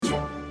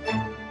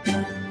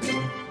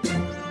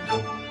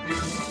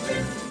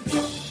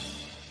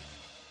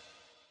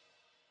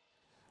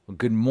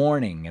good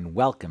morning and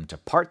welcome to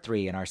part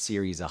 3 in our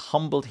series, A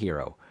Humbled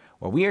Hero,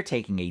 where we are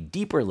taking a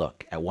deeper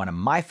look at one of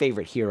my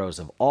favorite heroes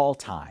of all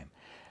time.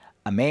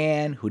 A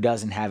man who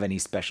doesn't have any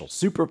special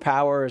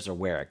superpowers or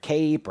wear a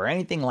cape or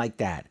anything like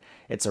that.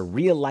 It's a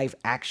real-life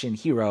action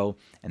hero,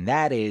 and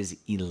that is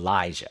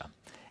Elijah.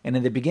 And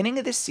in the beginning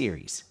of this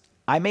series,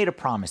 I made a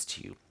promise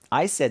to you.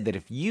 I said that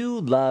if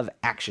you love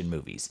action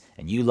movies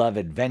and you love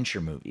adventure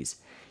movies,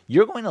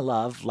 you're going to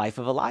love Life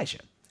of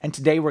Elijah. And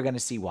today we're going to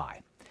see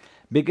why.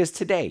 Because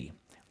today,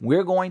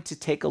 we're going to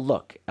take a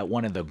look at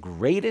one of the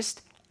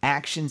greatest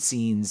action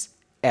scenes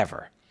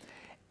ever.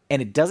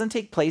 And it doesn't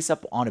take place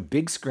up on a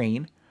big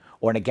screen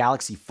or in a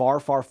galaxy far,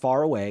 far,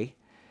 far away.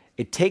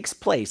 It takes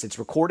place, it's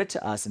recorded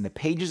to us in the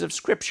pages of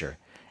Scripture,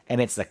 and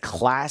it's the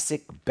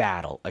classic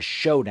battle, a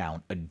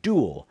showdown, a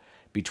duel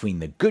between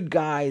the good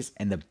guys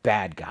and the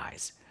bad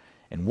guys.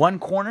 In one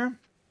corner,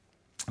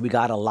 we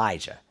got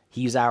Elijah.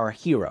 He's our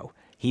hero.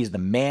 He's the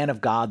man of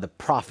God, the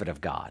prophet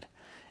of God.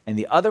 In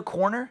the other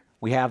corner,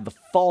 we have the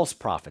false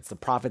prophets, the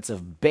prophets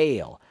of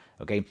Baal,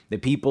 okay? The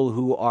people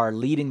who are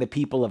leading the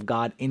people of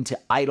God into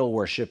idol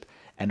worship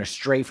and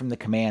astray from the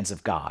commands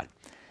of God.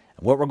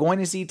 And what we're going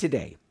to see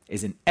today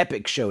is an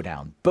epic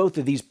showdown. Both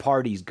of these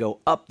parties go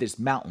up this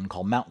mountain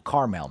called Mount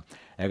Carmel.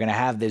 They're going to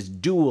have this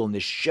duel and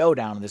this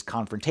showdown and this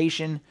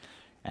confrontation,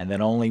 and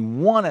then only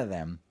one of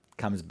them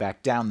comes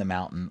back down the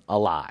mountain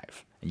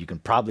alive. And you can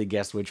probably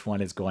guess which one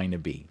it's going to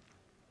be.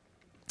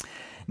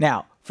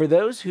 Now, for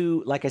those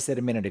who, like I said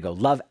a minute ago,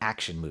 love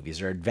action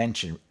movies or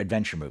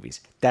adventure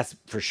movies, that's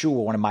for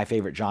sure one of my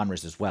favorite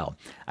genres as well.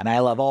 And I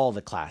love all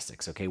the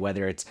classics, okay?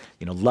 Whether it's,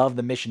 love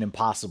the Mission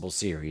Impossible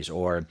series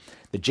or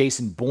the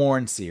Jason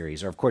Bourne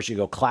series, or of course you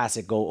go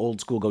classic, go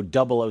old school,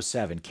 go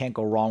 007. Can't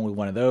go wrong with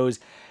one of those.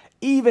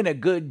 Even a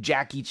good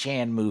Jackie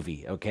Chan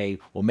movie, okay,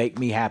 will make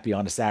me happy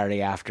on a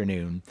Saturday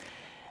afternoon.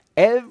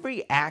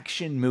 Every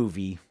action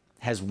movie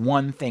has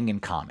one thing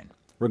in common,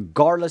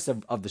 regardless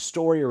of the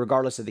story or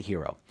regardless of the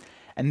hero.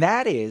 And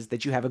that is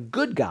that you have a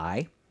good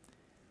guy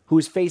who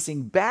is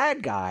facing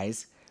bad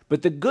guys,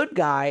 but the good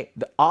guy,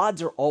 the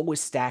odds are always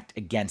stacked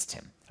against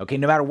him. Okay,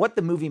 no matter what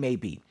the movie may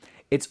be,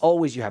 it's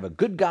always you have a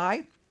good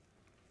guy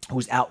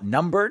who's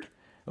outnumbered,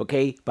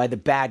 okay, by the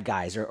bad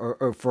guys,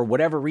 or for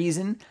whatever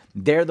reason,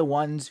 they're the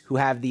ones who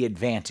have the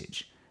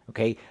advantage.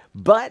 Okay,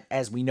 but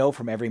as we know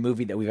from every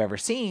movie that we've ever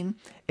seen,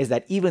 is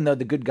that even though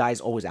the good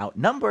guy's always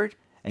outnumbered,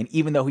 and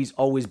even though he's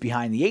always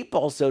behind the 8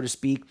 ball, so to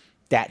speak,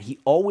 that he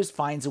always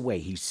finds a way.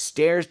 He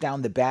stares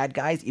down the bad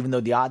guys, even though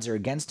the odds are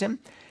against him,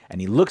 and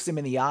he looks them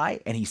in the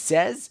eye, and he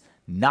says,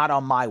 "Not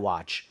on my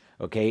watch,"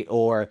 okay?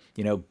 Or,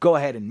 "Go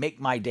ahead and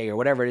make my day," or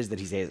whatever it is that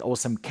he says, or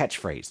some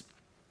catchphrase.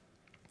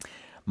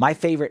 My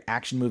favorite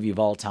action movie of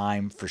all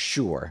time, for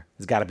sure,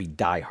 has got to be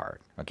Die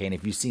Hard, okay? And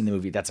if you've seen the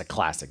movie, that's a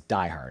classic,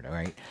 Die Hard, all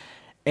right?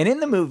 And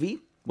in the movie,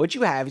 what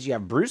you have is you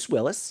have Bruce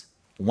Willis,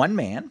 one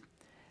man,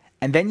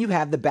 and then you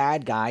have the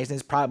bad guys, and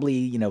it's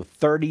probably,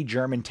 30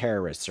 German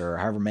terrorists or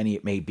however many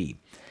it may be.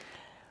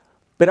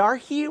 But our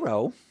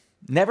hero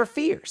never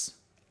fears.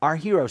 Our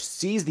hero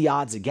sees the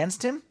odds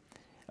against him,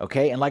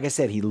 okay? And like I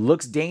said, he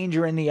looks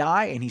danger in the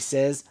eye, and he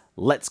says,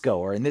 "Let's go."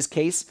 Or in this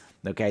case,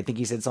 okay, I think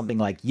he said something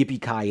like,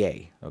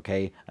 "Yippee-ki-yay,"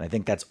 okay? And I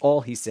think that's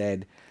all he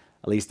said.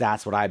 At least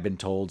that's what I've been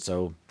told,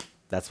 so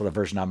that's what a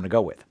version I'm going to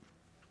go with.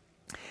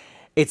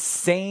 It's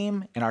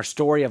same in our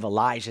story of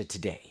Elijah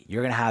today.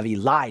 You're going to have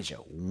Elijah,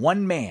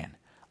 one man,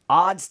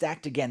 odds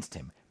stacked against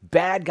him.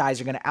 Bad guys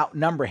are going to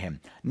outnumber him,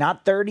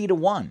 not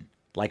 30-1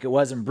 like it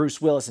was in Bruce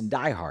Willis and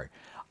Die Hard.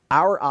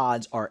 Our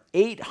odds are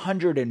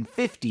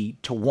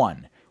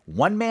 850-1.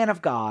 One man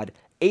of God,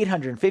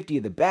 850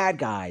 of the bad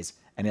guys,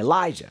 and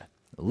Elijah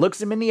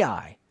looks him in the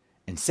eye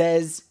and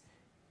says,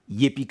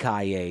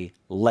 "Yippee-ki-yay,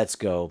 let's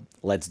go,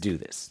 let's do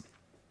this."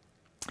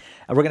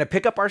 And we're going to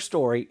pick up our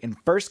story in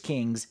 1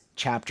 Kings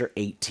chapter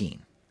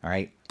 18, all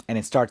right? And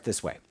it starts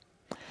this way.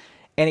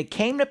 "And it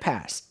came to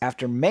pass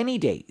after many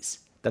days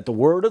that the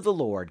word of the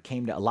Lord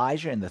came to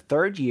Elijah in the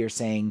 3rd year,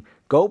 saying,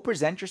 Go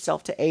present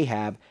yourself to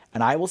Ahab,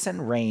 and I will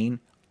send rain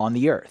on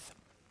the earth."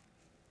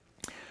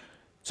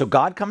 So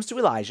God comes to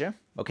Elijah.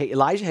 Okay,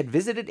 Elijah had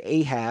visited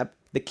Ahab,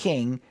 the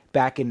king,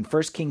 back in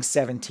 1 Kings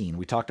 17.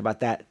 We talked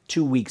about that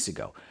 2 weeks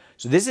ago.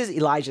 So this is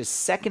Elijah's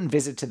second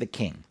visit to the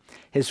king.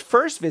 His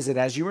first visit,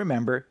 as you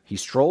remember, he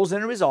strolls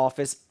into his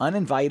office,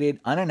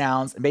 uninvited,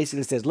 unannounced, and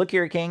basically says, "Look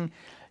here, king,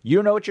 you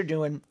don't know what you're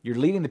doing. You're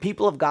leading the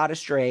people of God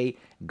astray.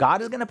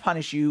 God is going to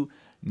punish you.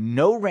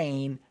 No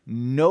rain,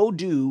 no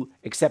dew,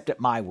 except at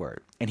my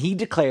word." And he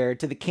declared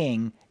to the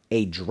king,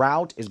 a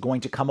drought is going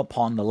to come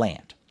upon the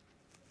land.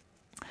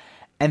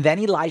 And then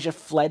Elijah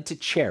fled to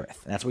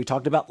Cherith. And that's what we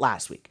talked about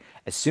last week.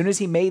 As soon as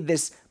he made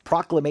this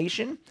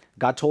proclamation,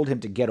 God told him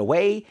to get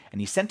away,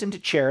 and he sent him to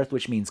Cherith,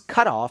 which means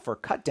cut off or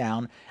cut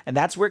down. And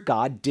that's where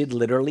God did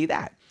literally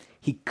that.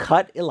 He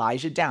cut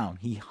Elijah down.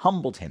 He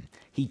humbled him.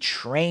 He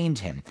trained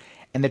him.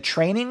 And the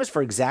training was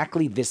for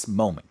exactly this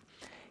moment.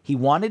 He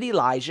wanted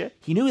Elijah.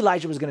 He knew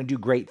Elijah was going to do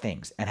great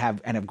things and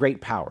have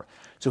great power.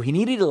 So he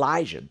needed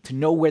Elijah to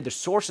know where the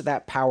source of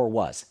that power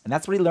was. And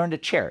that's what he learned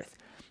at Cherith.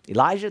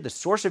 Elijah, the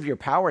source of your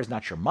power is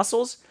not your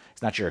muscles. It's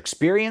It's not your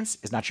experience.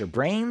 It's not your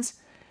brains,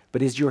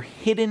 but is your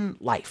hidden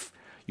life,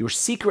 your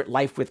secret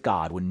life with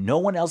God when no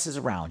one else is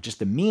around, just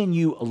the me and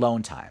you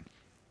alone time.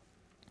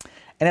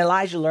 And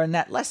Elijah learned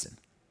that lesson.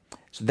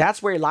 So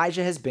that's where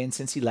Elijah has been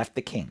since he left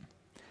the king.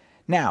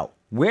 Now,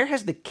 where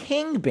has the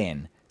king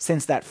been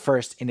since that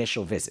first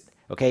initial visit?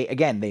 Okay,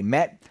 again, they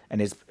met,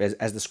 and as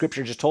the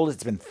scripture just told us,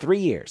 it's been 3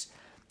 years.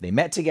 They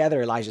met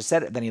together, Elijah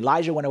said it, then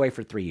Elijah went away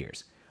for 3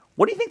 years.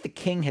 What do you think the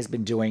king has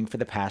been doing for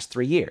the past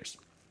 3 years?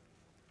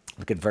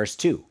 Look at verse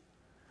 2.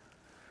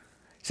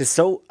 It says,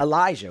 so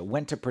Elijah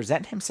went to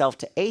present himself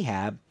to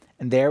Ahab,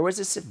 and there was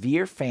a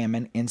severe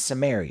famine in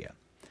Samaria.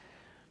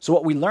 So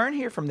what we learn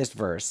here from this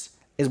verse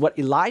is what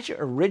Elijah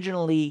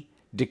originally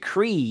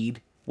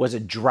decreed was a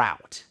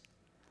drought.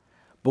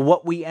 But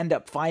what we end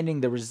up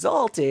finding the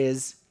result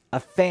is a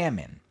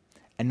famine.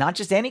 And not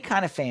just any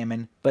kind of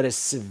famine, but a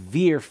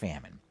severe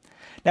famine.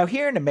 Now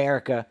here in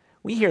America,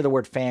 we hear the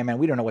word famine.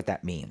 We don't know what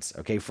that means.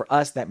 Okay, for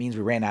us, that means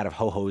we ran out of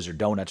ho-hos or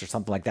donuts or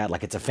something like that,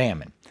 like it's a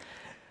famine.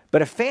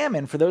 But a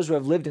famine, for those who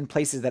have lived in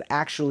places that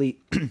actually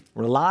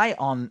rely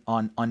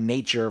on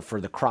nature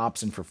for the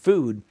crops and for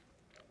food,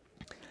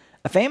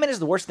 a famine is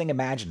the worst thing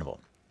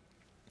imaginable.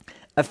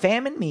 A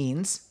famine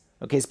means,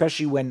 okay,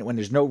 especially when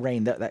there's no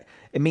rain,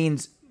 it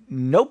means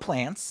no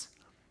plants,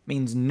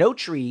 means no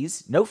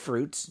trees, no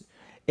fruits.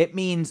 It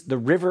means the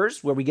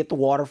rivers where we get the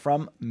water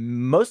from,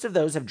 most of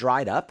those have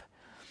dried up.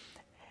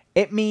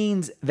 It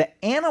means the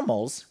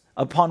animals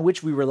upon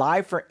which we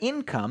rely for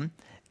income,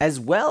 as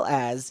well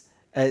as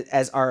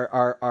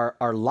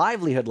our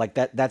livelihood, like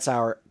that's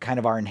our kind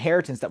of our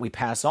inheritance that we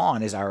pass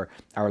on, is our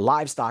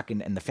livestock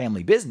and the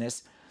family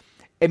business.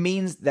 It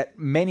means that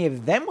many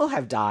of them will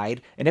have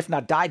died, and if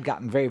not died,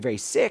 gotten very, very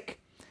sick.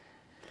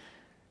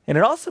 And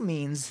it also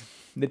means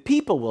that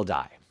people will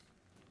die.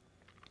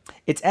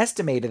 It's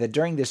estimated that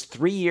during this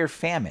 3-year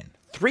famine,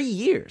 3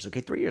 years,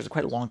 okay, 3 years is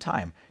quite a long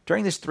time.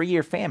 During this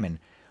 3-year famine,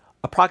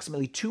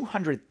 approximately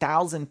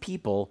 200,000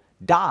 people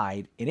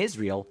died in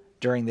Israel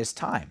during this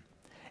time.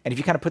 And if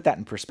you kind of put that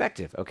in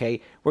perspective,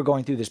 okay, we're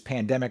going through this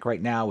pandemic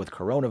right now with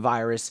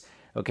coronavirus,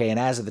 okay, and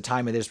as of the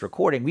time of this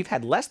recording, we've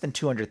had less than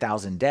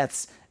 200,000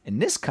 deaths in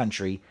this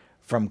country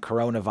from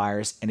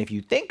coronavirus. And if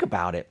you think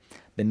about it,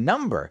 the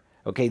number,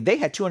 okay, they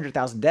had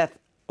 200,000 deaths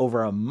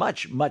over a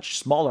much, much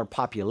smaller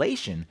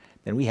population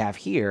than we have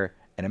here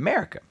in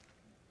America.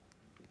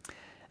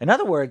 In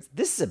other words,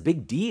 this is a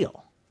big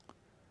deal.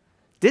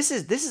 This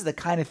is the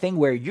kind of thing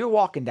where you're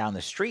walking down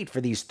the street for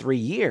these 3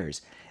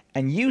 years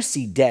and you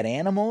see dead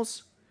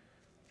animals,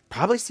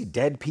 probably see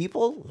dead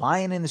people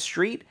lying in the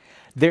street.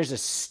 There's a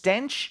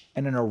stench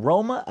and an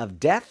aroma of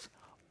death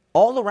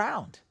all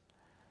around.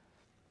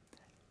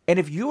 And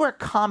if you're a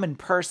common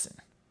person,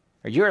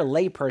 or you're a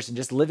lay person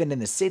just living in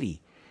the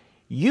city,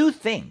 you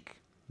think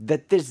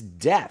that this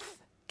death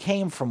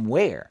came from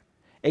where?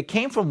 It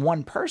came from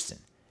one person.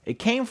 It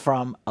came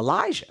from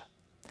Elijah.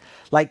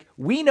 Like,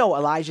 we know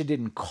Elijah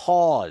didn't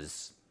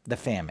cause the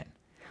famine.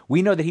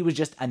 We know that he was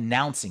just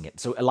announcing it.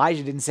 So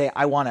Elijah didn't say,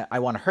 I want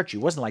to hurt you.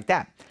 It wasn't like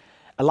that.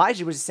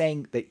 Elijah was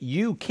saying that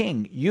you,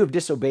 king, you have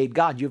disobeyed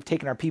God. You have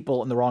taken our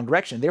people in the wrong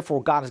direction.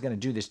 Therefore, God is going to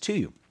do this to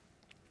you.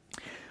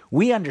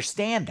 We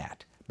understand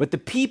that, but the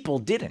people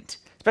didn't.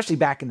 Especially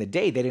back in the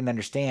day, they didn't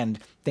understand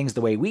things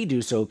the way we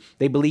do. So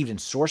they believed in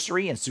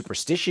sorcery and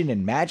superstition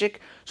and magic.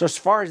 So as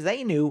far as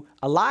they knew,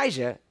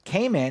 Elijah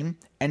came in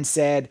and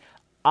said,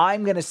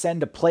 I'm going to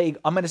send a plague.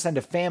 I'm going to send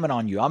a famine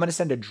on you. I'm going to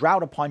send a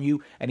drought upon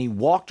you. And he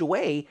walked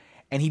away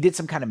and he did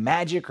some kind of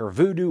magic or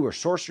voodoo or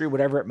sorcery,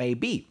 whatever it may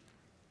be.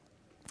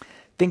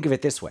 Think of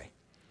it this way.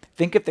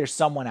 Think if there's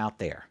someone out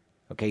there,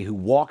 okay,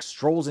 who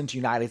strolls into the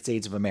United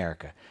States of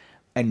America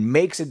and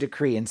makes a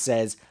decree and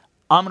says,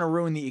 I'm going to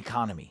ruin the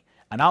economy.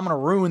 And I'm going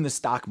to ruin the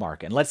stock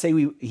market. And let's say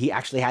he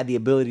actually had the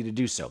ability to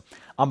do so.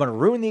 I'm going to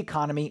ruin the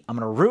economy. I'm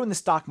going to ruin the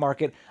stock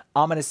market.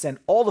 I'm going to send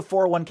all the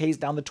 401ks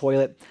down the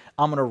toilet.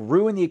 I'm going to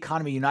ruin the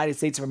economy of the United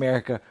States of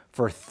America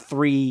for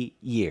 3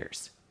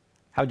 years.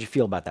 How would you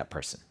feel about that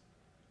person?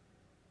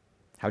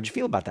 How would you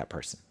feel about that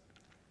person?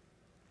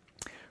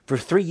 For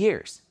 3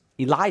 years,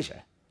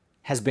 Elijah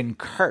has been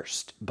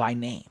cursed by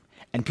name.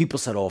 And people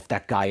said, oh, if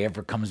that guy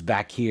ever comes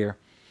back here,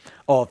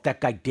 oh, if that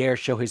guy dares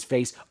show his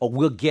face, oh,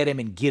 we'll get him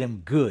and get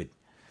him good.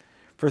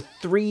 For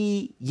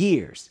 3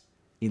 years,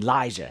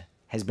 Elijah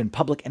has been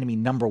public enemy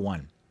number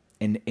one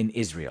in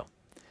Israel.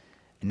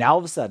 And now all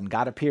of a sudden,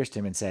 God appears to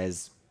him and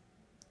says,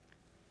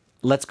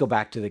 let's go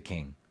back to the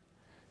king.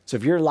 So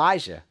if you're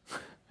Elijah,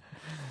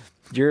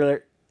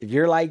 if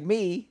you're like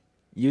me,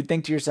 you'd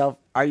think to yourself,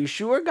 are you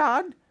sure,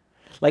 God?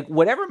 Like,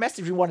 whatever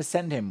message we want to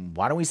send him,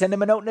 why don't we send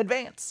him a note in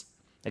advance?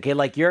 Okay,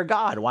 like, you're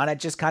God. Why not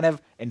just kind of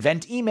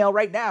invent email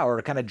right now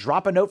or kind of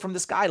drop a note from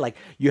the sky? Like,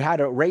 you had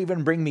a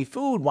raven bring me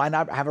food. Why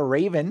not have a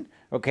raven,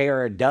 okay,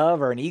 or a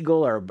dove or an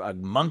eagle or a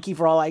monkey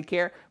for all I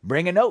care,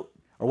 bring a note?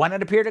 Or why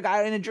not appear to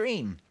God in a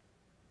dream?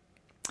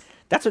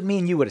 That's what me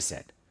and you would have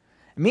said.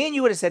 Me and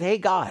you would have said, hey,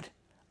 God,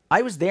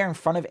 I was there in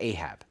front of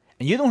Ahab,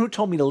 and you're the one who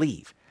told me to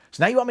leave.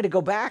 So now you want me to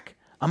go back?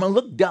 I'm going to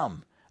look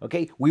dumb,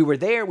 okay? We were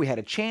there. We had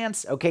a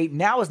chance, okay?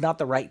 Now is not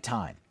the right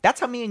time. That's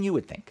how me and you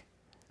would think.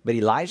 But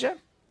Elijah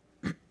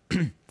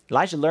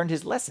learned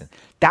his lesson.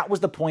 That was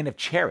the point of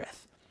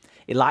Cherith.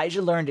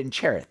 Elijah learned in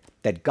Cherith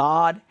that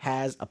God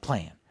has a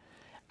plan.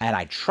 And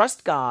I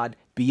trust God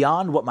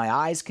beyond what my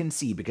eyes can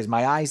see, because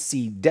my eyes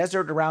see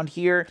desert around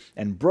here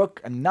and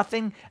brook and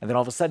nothing. And then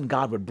all of a sudden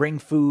God would bring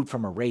food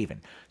from a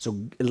raven.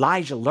 So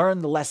Elijah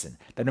learned the lesson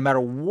that no matter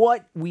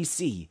what we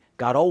see,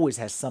 God always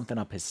has something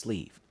up his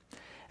sleeve.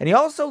 And he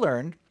also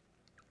learned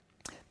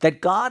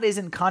that God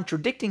isn't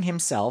contradicting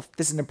himself.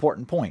 This is an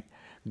important point.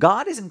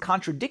 God isn't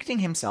contradicting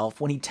himself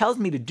when he tells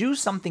me to do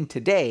something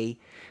today,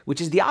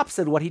 which is the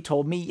opposite of what he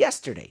told me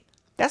yesterday.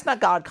 That's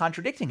not God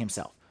contradicting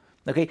himself.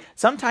 Okay,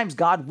 sometimes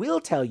God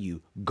will tell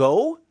you,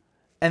 go,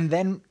 and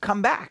then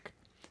come back.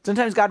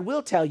 Sometimes God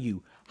will tell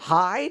you,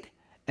 hide,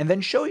 and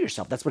then show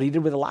yourself. That's what he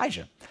did with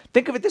Elijah.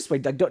 Think of it this way.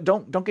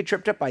 Don't get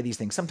tripped up by these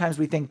things. Sometimes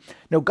we think,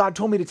 no, God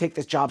told me to take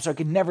this job so I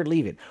can never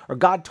leave it. Or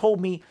God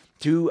told me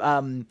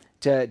to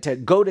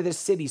go to this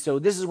city, so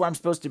this is where I'm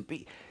supposed to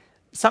be.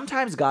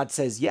 Sometimes God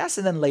says yes,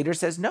 and then later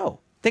says no.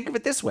 Think of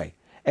it this way.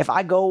 If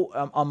I go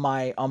on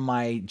my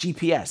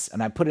GPS,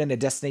 and I put in a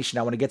destination,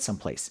 I want to get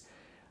someplace.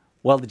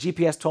 Well, the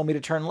GPS told me to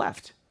turn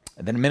left.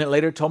 And then a minute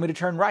later, it told me to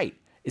turn right.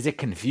 Is it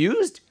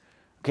confused?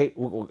 Okay,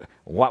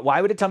 why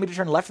would it tell me to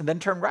turn left and then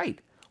turn right?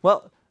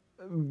 Well,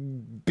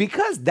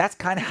 because that's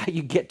kind of how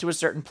you get to a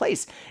certain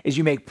place, is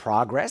you make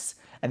progress.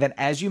 And then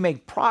as you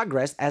make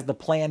progress, as the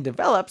plan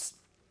develops,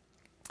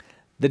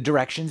 the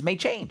directions may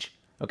change.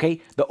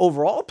 Okay, the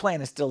overall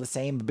plan is still the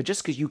same, but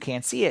just because you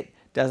can't see it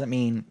doesn't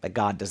mean that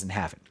God doesn't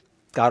have it.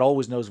 God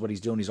always knows what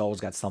he's doing. He's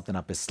always got something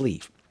up his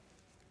sleeve.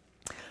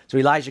 So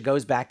Elijah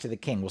goes back to the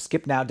king. We'll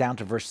skip now down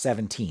to verse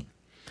 17.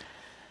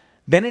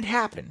 Then it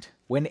happened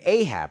when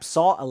Ahab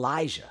saw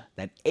Elijah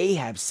that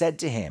Ahab said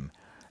to him,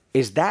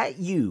 "Is that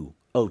you,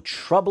 O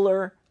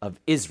troubler of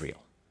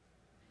Israel?"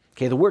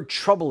 Okay, the word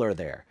troubler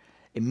there,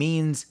 it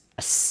means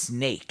a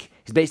snake.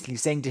 He's basically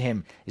saying to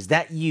him, "Is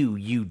that you,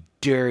 you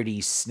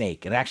dirty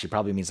snake?" It actually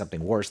probably means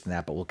something worse than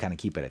that, but we'll kind of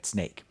keep it at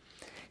snake.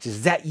 He says,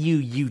 "Is that you,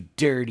 you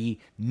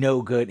dirty,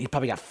 no good?" He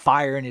probably got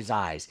fire in his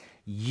eyes.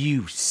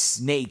 "You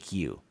snake,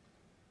 you."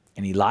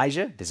 And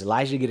Elijah, does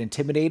Elijah get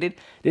intimidated?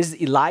 This is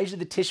Elijah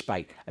the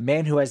Tishbite, a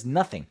man who has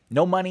nothing,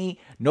 no money,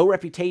 no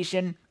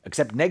reputation,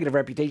 except negative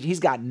reputation. He's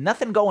got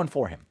nothing going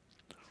for him.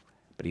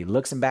 But he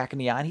looks him back in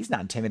the eye and he's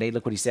not intimidated.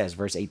 Look what he says,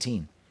 verse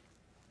 18.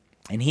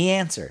 And he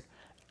answered,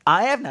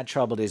 "I have not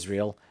troubled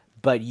Israel,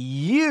 but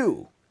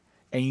you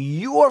and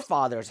your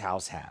father's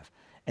house have,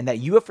 and that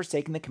you have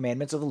forsaken the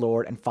commandments of the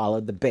Lord and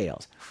followed the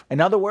Baals." In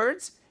other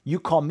words,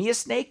 you call me a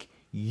snake?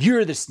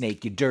 You're the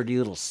snake, you dirty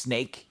little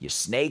snake, you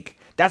snake.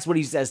 That's what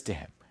he says to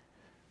him.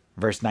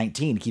 Verse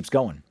 19 keeps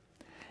going.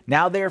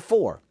 "Now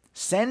therefore,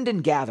 send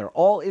and gather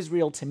all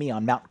Israel to me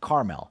on Mount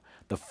Carmel,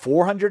 the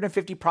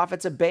 450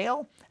 prophets of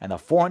Baal and the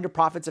 400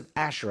 prophets of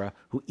Asherah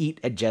who eat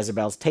at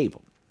Jezebel's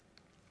table."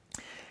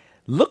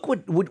 Look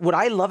what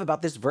I love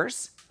about this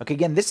verse. Okay,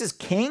 again, this is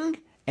King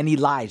and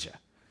Elijah.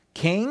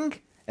 King,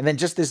 and then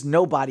just this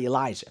nobody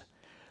Elijah.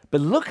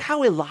 But look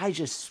how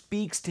Elijah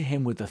speaks to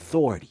him with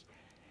authority.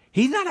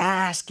 He's not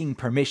asking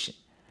permission.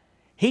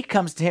 He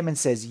comes to him and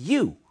says,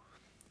 you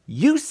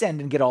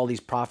send and get all these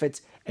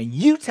prophets, and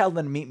you tell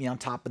them to meet me on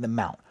top of the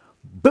mount.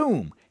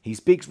 Boom. He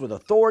speaks with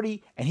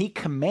authority, and he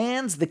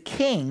commands the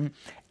king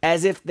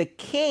as if the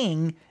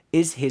king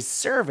is his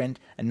servant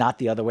and not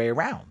the other way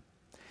around.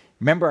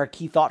 Remember our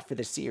key thought for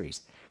this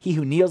series. He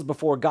who kneels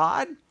before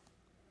God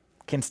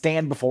can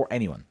stand before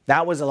anyone.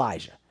 That was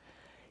Elijah.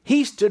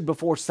 He stood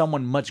before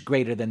someone much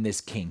greater than this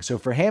king. So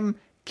for him,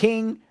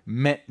 king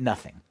meant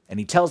nothing. And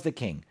he tells the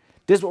king,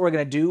 this is what we're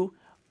going to do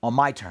on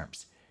my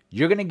terms.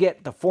 You're going to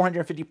get the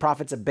 450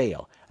 prophets of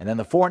Baal, and then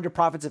the 400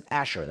 prophets of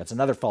Asherah. That's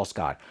another false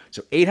god.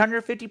 So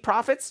 850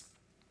 prophets,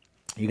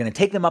 you're going to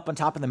take them up on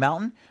top of the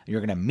mountain, and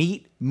you're going to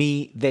meet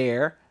me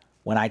there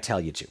when I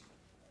tell you to.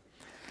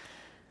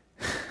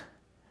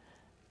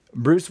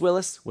 Bruce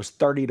Willis was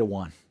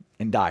 30-1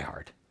 in Die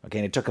Hard. Okay,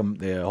 and it took him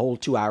the whole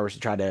 2 hours to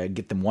try to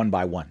get them one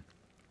by one.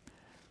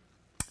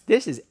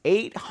 This is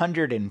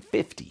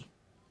 850-1.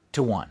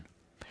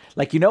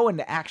 Like, you know, in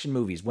the action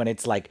movies, when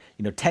it's like,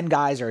 10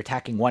 guys are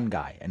attacking one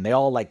guy and they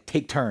all like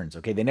take turns.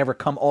 Okay. They never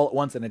come all at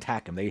once and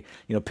attack him. They,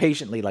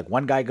 patiently, like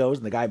one guy goes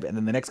and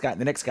then the next guy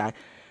and the next guy.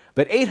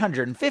 But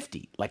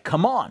 850, like,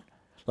 come on,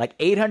 like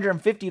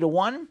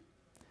 850-1.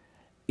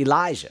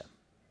 Elijah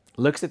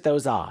looks at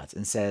those odds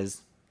and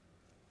says,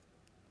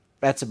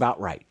 that's about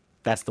right.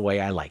 That's the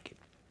way I like it.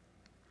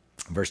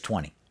 Verse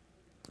 20.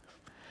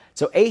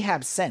 So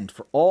Ahab sent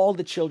for all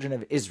the children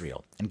of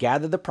Israel and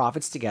gathered the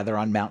prophets together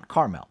on Mount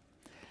Carmel.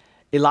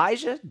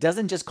 Elijah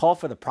doesn't just call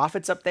for the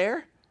prophets up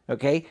there,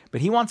 okay,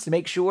 but he wants to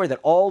make sure that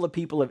all the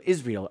people of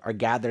Israel are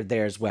gathered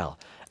there as well.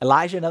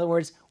 Elijah, in other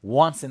words,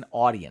 wants an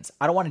audience.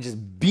 I don't want to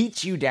just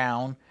beat you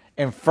down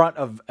in front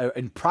of,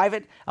 in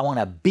private. I want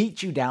to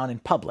beat you down in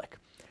public.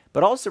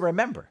 But also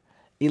remember,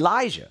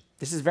 Elijah,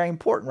 this is very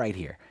important right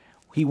here.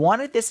 He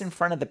wanted this in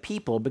front of the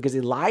people because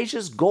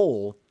Elijah's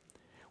goal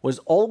was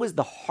always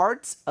the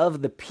hearts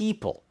of the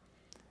people.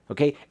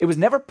 Okay? It was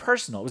never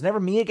personal. It was never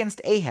me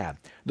against Ahab.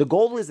 The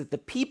goal is that the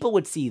people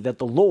would see that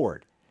the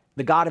Lord,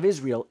 the God of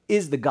Israel,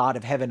 is the God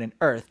of heaven and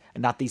earth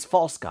and not these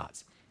false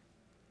gods.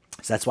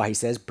 So that's why he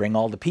says, bring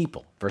all the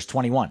people. Verse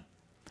 21.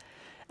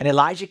 And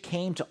Elijah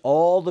came to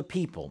all the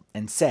people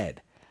and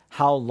said,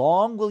 how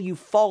long will you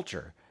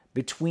falter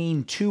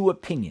between two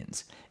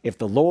opinions? If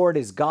the Lord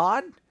is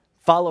God,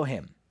 follow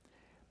him.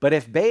 But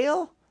if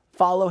Baal,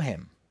 follow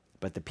him.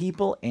 But the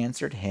people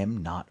answered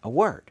him not a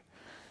word.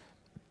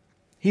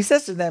 He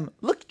says to them,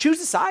 look, choose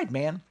a side,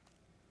 man.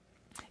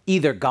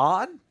 Either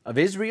God of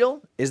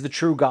Israel is the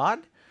true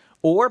God,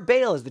 or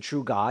Baal is the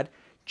true God.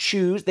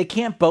 Choose. They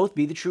can't both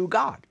be the true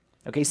God.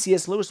 Okay,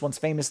 C.S. Lewis once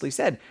famously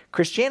said,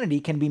 Christianity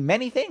can be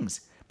many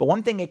things, but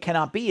one thing it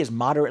cannot be is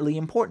moderately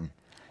important.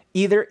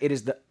 Either it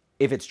is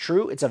if it's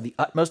true, it's of the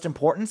utmost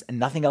importance and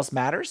nothing else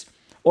matters,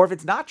 or if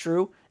it's not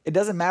true, it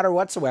doesn't matter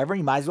whatsoever,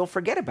 you might as well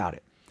forget about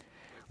it.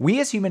 We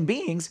as human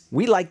beings,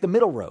 we like the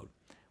middle road.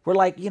 We're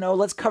like,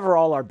 let's cover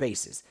all our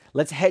bases.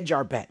 Let's hedge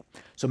our bet.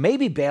 So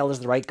maybe Baal is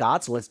the right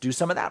God, so let's do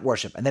some of that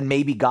worship. And then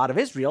maybe God of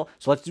Israel,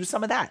 so let's do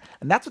some of that.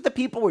 And that's what the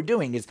people were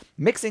doing, is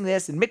mixing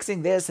this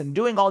and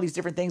doing all these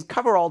different things,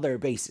 cover all their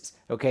bases,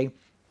 okay?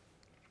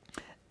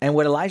 And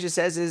what Elijah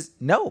says is,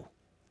 no,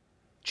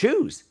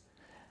 choose.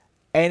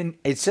 And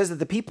it says that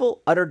the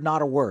people uttered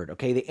not a word,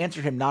 okay? They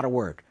answered him not a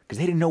word because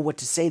they didn't know what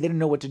to say. They didn't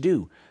know what to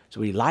do.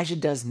 So what Elijah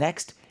does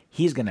next,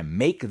 he's going to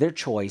make their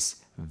choice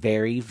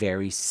very,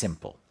 very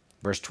simple.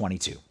 Verse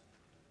 22.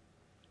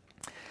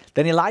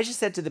 Then Elijah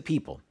said to the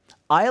people,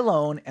 I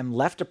alone am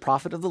left a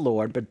prophet of the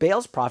Lord, but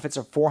Baal's prophets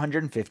are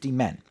 450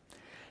 men.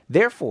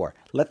 Therefore,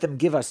 let them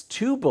give us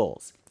 2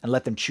 bulls, and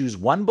let them choose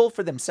 1 bull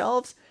for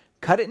themselves,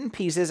 cut it in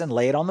pieces, and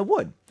lay it on the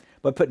wood,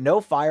 but put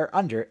no fire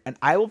under it, and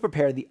I will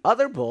prepare the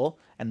other bull,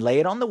 and lay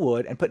it on the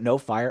wood, and put no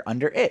fire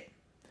under it.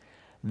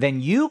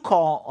 Then you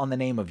call on the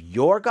name of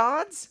your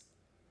gods,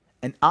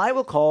 and I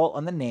will call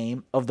on the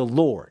name of the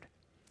Lord,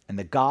 and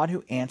the God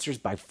who answers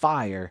by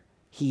fire,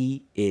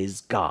 he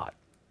is God.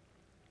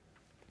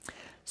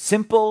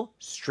 Simple,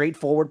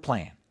 straightforward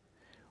plan.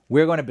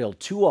 We're going to build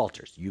 2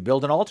 altars. You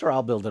build an altar,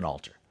 I'll build an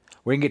altar.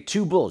 We're going to get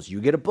 2 bulls.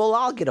 You get a bull,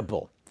 I'll get a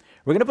bull.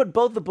 We're going to put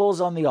both the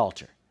bulls on the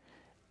altar.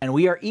 And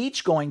we are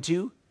each going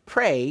to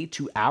pray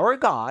to our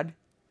God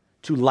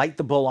to light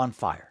the bull on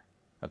fire.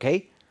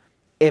 Okay?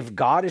 If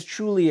God is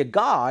truly a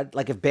God,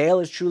 like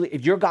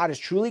if your God is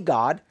truly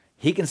God,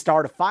 he can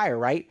start a fire,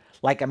 right?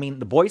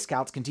 The Boy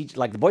Scouts can teach,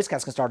 the Boy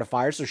Scouts can start a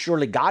fire, so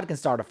surely God can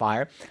start a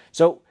fire.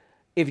 So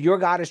if your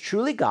God is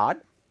truly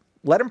God,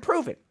 let him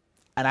prove it.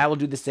 And I will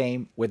do the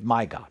same with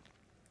my God.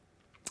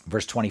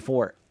 Verse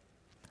 24.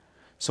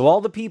 So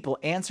all the people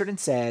answered and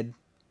said,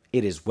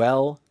 it is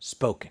well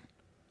spoken.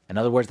 In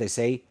other words, they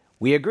say,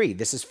 we agree.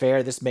 This is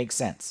fair. This makes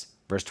sense.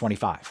 Verse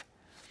 25.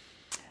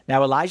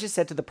 Now Elijah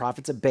said to the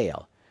prophets of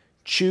Baal,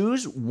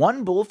 choose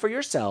 1 bull for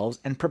yourselves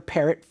and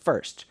prepare it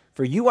first,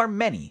 for you are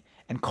many,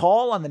 and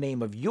call on the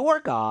name of your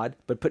God,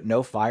 but put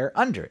no fire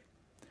under it.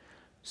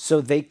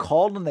 So they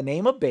called on the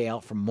name of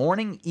Baal from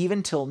morning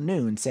even till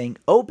noon, saying,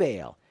 O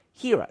Baal,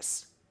 hear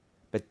us.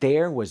 But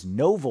there was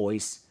no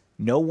voice,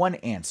 no one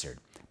answered.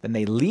 Then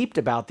they leaped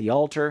about the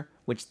altar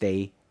which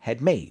they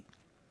had made.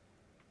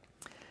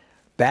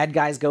 Bad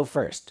guys go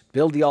first.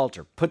 Build the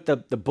altar. Put the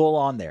bull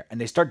on there. And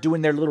they start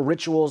doing their little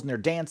rituals, and they're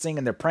dancing,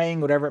 and they're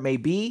praying, whatever it may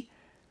be.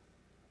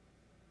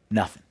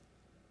 Nothing.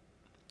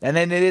 And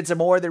then they did some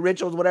more of the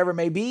rituals, whatever it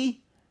may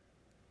be.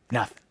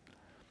 Nothing.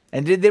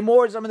 And did they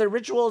more some of their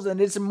rituals, and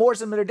did some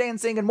of their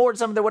dancing, and more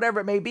some of their whatever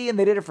it may be, and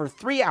they did it for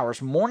 3 hours,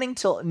 from morning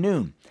till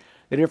noon.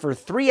 They did it for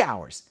 3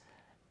 hours.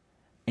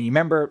 And you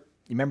remember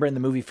in the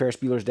movie Ferris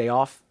Bueller's Day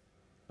Off?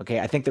 Okay,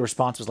 I think the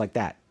response was like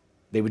that.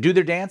 They would do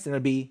their dance, and it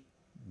would be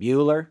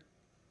Bueller,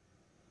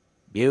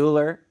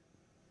 Bueller,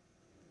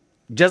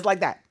 just like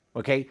that.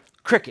 Okay,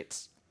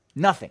 crickets,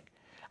 nothing.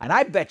 And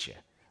I bet you,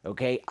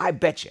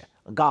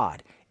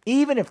 God,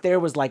 even if there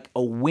was like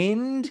a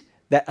wind,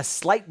 a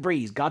slight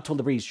breeze, God told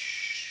the breeze,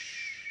 shh,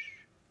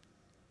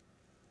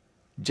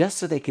 just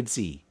so they could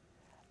see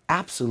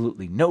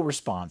absolutely no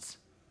response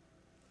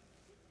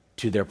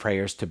to their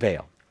prayers to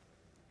Baal.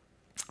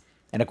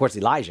 And of course,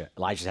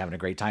 Elijah's having a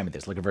great time with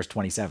this. Look at verse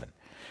 27.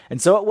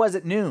 And so it was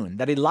at noon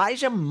that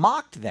Elijah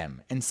mocked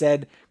them and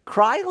said,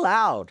 cry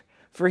aloud,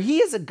 for he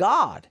is a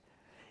God.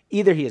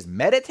 Either he is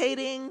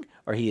meditating,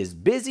 or he is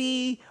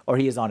busy, or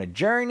he is on a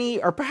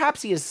journey, or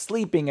perhaps he is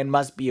sleeping and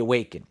must be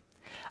awakened.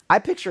 I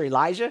picture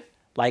Elijah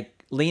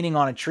like leaning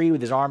on a tree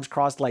with his arms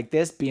crossed like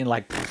this, being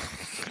like,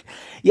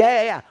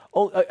 yeah.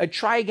 Oh,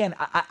 try again.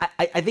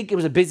 I think it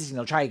was a busy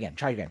signal. Try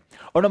again.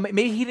 Or no,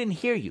 maybe he didn't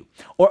hear you.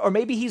 Or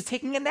maybe he's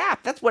taking a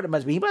nap. That's what it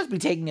must be. He must be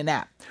taking a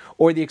nap.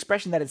 Or the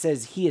expression that it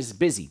says he is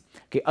busy.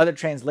 Okay, other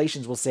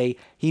translations will say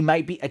he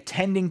might be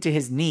attending to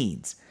his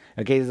needs.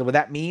 Okay, so what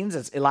that means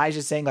is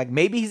Elijah saying, like,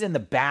 maybe he's in the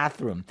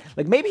bathroom.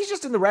 Like, maybe he's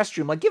just in the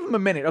restroom. Like, give him a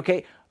minute,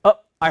 okay? Oh,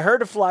 I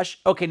heard a flush.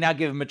 Okay, now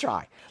give him a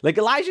try. Like,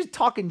 Elijah's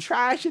talking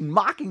trash and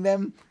mocking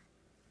them.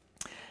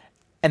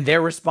 And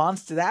their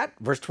response to that,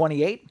 verse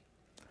 28,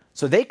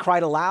 so they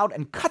cried aloud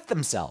and cut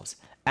themselves,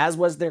 as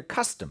was their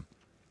custom.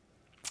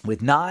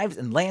 with knives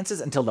and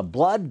lances until the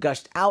blood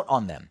gushed out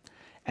on them.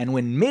 And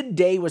when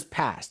midday was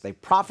past, they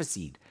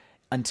prophesied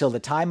until the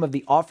time of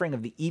the offering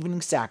of the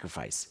evening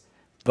sacrifice.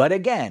 But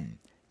again,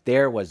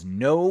 there was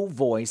no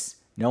voice,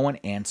 no one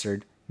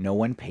answered, no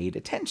one paid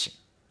attention.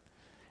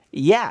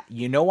 Yeah,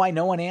 you know why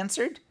no one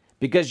answered?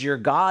 Because your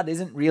God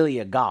isn't really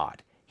a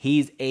God.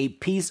 He's a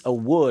piece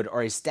of wood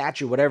or a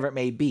statue, whatever it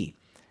may be.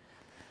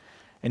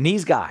 And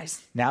these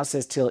guys, now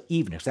says till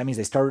evening. So that means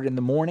they started in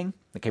the morning.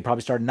 Okay,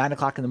 probably started 9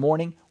 o'clock in the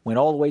morning, went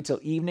all the way till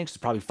evening. So it's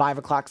probably 5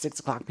 o'clock, 6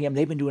 o'clock p.m.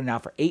 They've been doing it now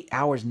for 8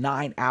 hours,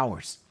 9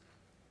 hours.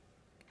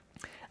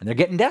 And they're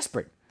getting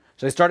desperate.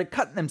 So they started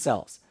cutting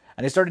themselves.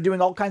 And they started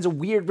doing all kinds of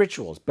weird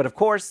rituals. But of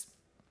course,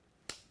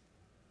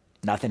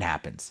 nothing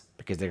happens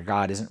because their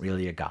God isn't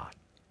really a God.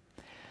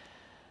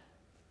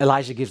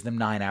 Elijah gives them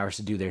 9 hours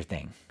to do their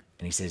thing.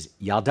 And he says,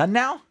 y'all done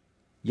now?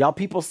 Y'all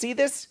people see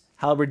this?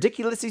 How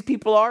ridiculous these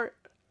people are?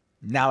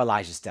 Now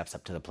Elijah steps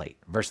up to the plate.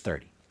 Verse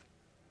 30.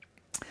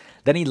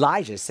 Then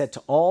Elijah said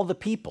to all the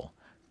people,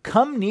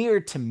 come near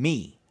to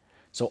me.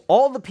 So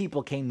all the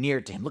people came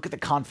near to him. Look at the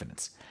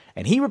confidence.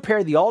 And he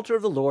repaired the altar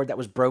of the Lord that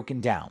was broken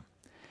down.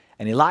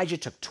 And Elijah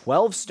took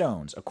 12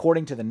 stones,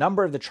 according to the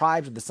number of the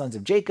tribes of the sons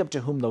of Jacob,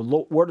 to whom the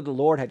word of the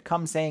Lord had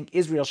come, saying,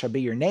 Israel shall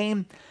be your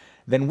name.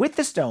 Then with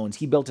the stones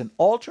he built an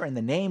altar in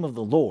the name of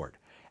the Lord.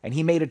 And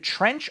he made a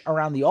trench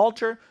around the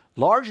altar,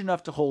 large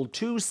enough to hold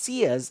 2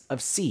 seahs of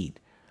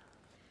seed.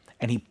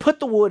 And he put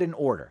the wood in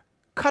order,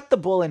 cut the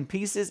bull in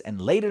pieces,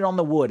 and laid it on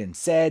the wood, and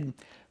said,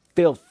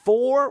 fill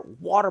 4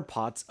 water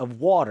pots with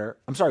water,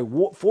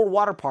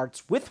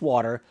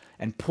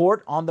 and pour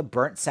it on the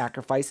burnt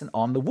sacrifice and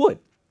on the wood.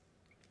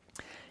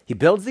 He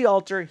builds the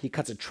altar, he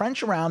cuts a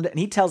trench around it, and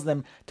he tells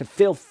them to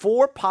fill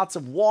 4 pots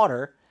of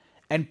water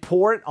and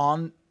pour it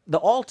on the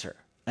altar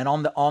and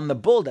on the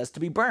bull that's to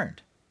be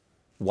burned.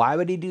 Why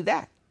would he do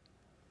that?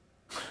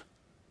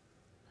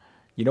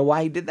 You know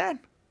why he did that?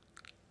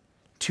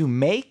 To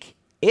make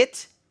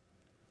it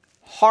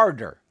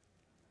harder.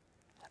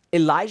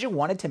 Elijah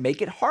wanted to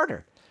make it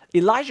harder.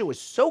 Elijah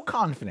was so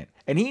confident,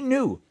 and he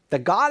knew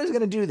that God is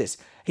going to do this.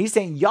 He's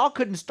saying, y'all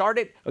couldn't start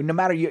it. No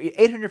matter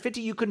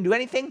 850, you couldn't do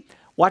anything.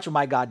 Watch what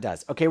my God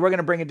does. Okay, we're going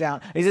to bring it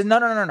down. And he says,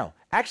 no.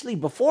 Actually,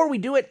 before we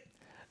do it,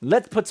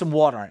 let's put some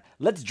water on it.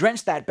 Let's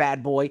drench that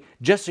bad boy,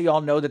 just so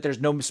y'all know that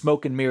there's no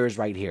smoke and mirrors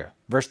right here.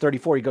 Verse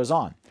 34, he goes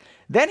on.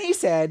 Then he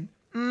said,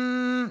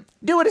 do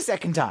it a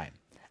second time.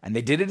 And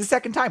they did it a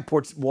second time,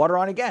 poured water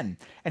on again.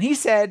 And he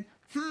said,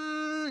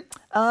 do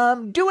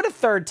it a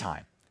third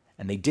time.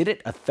 And they did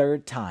it a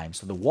third time.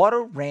 So the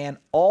water ran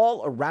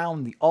all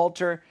around the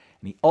altar,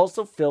 and he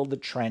also filled the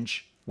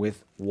trench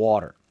with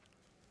water.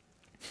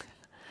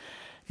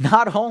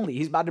 Not only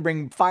he's about to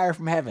bring fire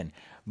from heaven,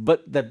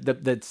 but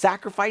the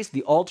sacrifice,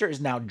 the altar,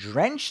 is now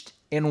drenched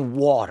in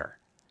water.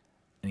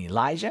 And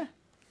Elijah,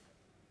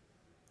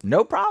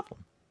 no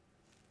problem.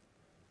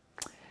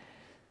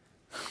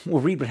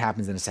 We'll read what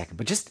happens in a second.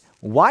 But just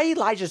why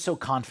Elijah is so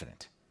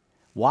confident?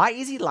 Why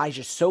is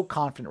Elijah so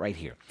confident right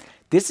here?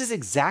 This is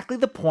exactly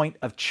the point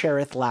of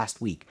Cherith last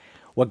week.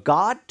 What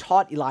God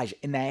taught Elijah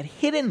in that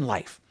hidden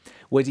life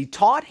was he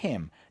taught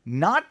him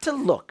not to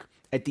look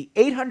at the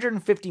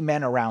 850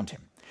 men around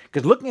him.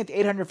 Because looking at the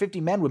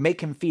 850 men would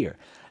make him fear.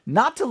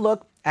 Not to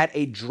look at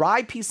a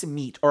dry piece of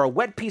meat or a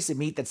wet piece of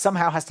meat that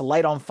somehow has to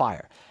light on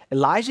fire.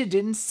 Elijah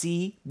didn't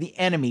see the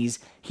enemies.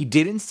 He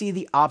didn't see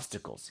the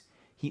obstacles.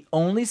 He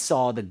only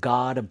saw the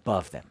God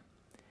above them.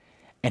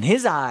 And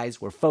his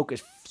eyes were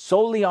focused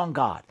solely on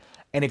God.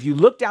 And if you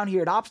look down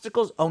here at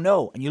obstacles, oh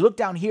no. And you look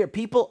down here at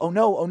people, oh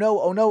no, oh no,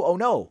 oh no, oh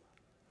no.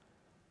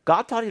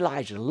 God taught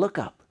Elijah to look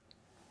up.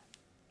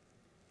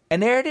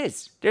 And there it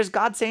is. There's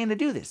God saying to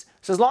do this.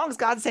 So as long as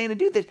God's saying to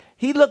do this,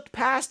 he looked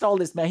past all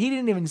this, man. He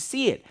didn't even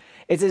see it.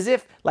 It's as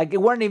if like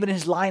it weren't even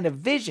his line of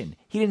vision.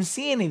 He didn't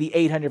see any of the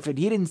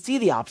 850. He didn't see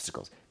the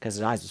obstacles because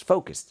his eyes was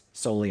focused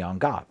solely on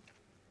God.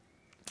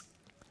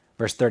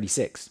 Verse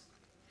 36.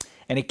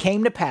 And it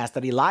came to pass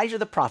that Elijah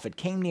the prophet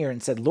came near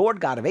and said, Lord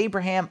God of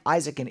Abraham,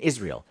 Isaac, and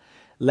Israel,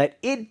 let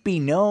it be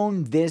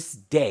known this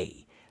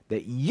day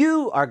that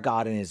you are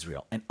God in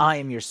Israel, and I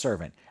am your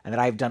servant, and that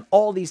I have done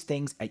all these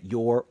things at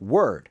your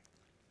word.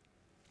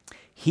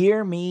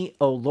 Hear me,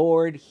 O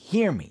Lord,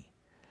 hear me,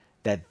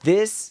 that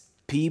this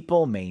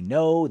people may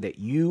know that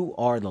you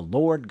are the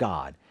Lord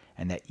God,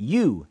 and that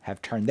you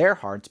have turned their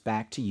hearts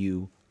back to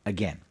you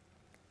again.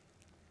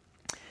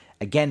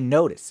 Again,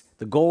 notice,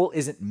 the goal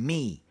isn't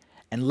me,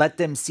 and let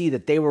them see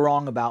that they were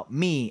wrong about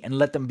me, and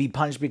let them be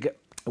punished because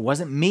it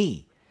wasn't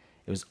me.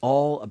 It was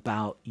all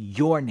about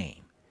your name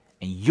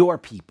and your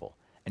people,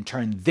 and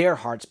turn their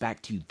hearts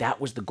back to you. That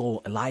was the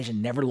goal. Elijah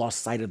never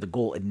lost sight of the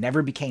goal. It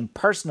never became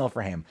personal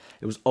for him.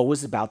 It was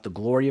always about the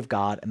glory of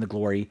God and the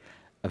glory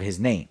of his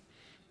name.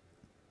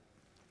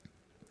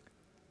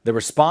 The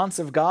response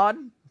of God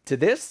to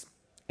this,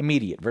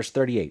 immediate. Verse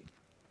 38.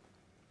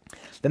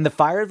 Then the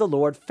fire of the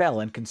Lord fell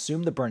and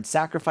consumed the burnt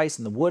sacrifice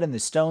and the wood and the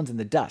stones and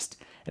the dust.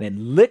 And it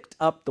licked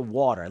up the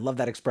water. I love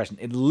that expression.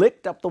 It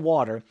licked up the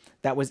water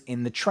that was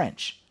in the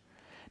trench.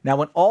 Now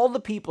when all the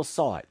people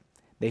saw it,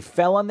 they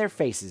fell on their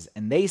faces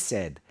and they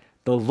said,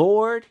 The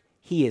Lord,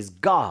 he is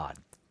God.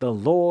 The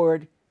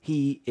Lord,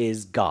 he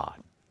is God.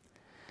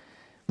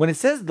 When it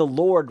says the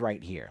Lord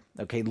right here,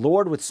 okay,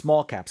 Lord with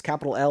small caps,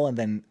 capital L and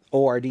then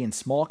O-R-D in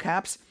small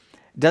caps,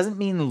 doesn't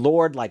mean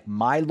Lord like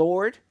my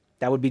Lord.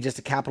 That would be just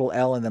a capital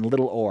L and then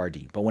little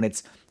O-R-D. But when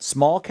it's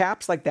small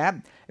caps like that,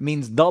 it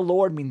means the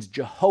Lord means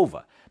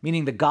Jehovah,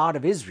 meaning the God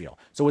of Israel.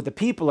 So what the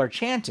people are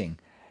chanting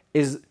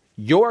is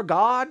your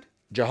God,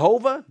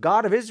 Jehovah,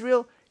 God of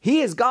Israel,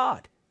 he is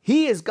God.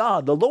 He is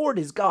God. The Lord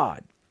is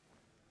God.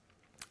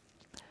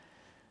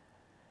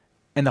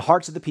 And the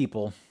hearts of the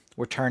people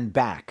were turned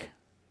back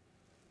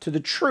to the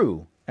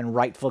true and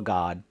rightful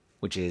God,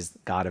 which is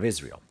God of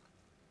Israel.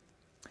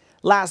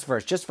 Last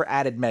verse, just for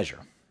added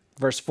measure.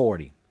 Verse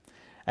 40.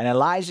 And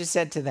Elijah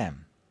said to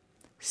them,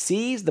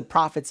 seize the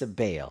prophets of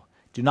Baal.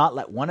 Do not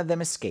let one of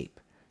them escape.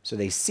 So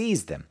they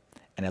seized them.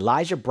 And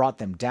Elijah brought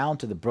them down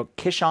to the brook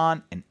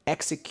Kishon and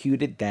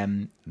executed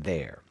them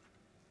there.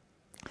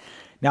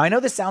 Now, I know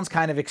this sounds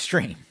kind of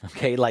extreme,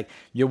 okay? Like,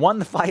 you won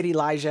the fight,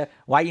 Elijah.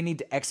 Why you need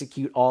to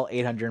execute all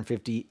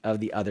 850 of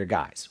the other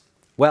guys?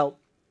 Well,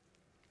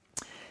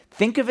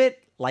 think of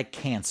it like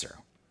cancer,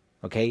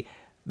 okay?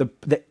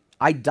 The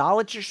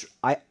idolatrous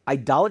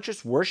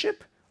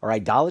worship or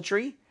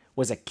idolatry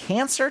was a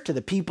cancer to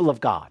the people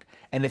of God,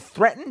 and it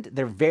threatened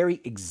their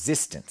very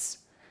existence.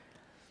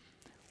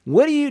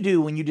 What do you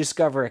do when you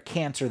discover a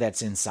cancer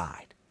that's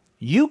inside?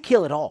 You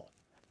kill it all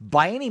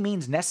by any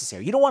means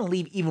necessary. You don't want to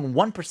leave even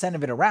 1%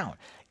 of it around.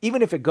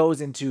 Even if it goes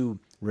into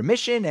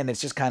remission and it's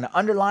just kind of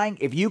underlying,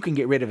 if you can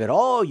get rid of it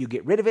all, you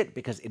get rid of it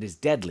because it is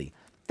deadly.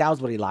 That was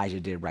what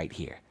Elijah did right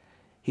here.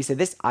 He said,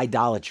 this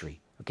idolatry,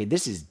 okay,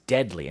 this is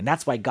deadly. And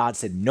that's why God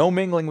said, no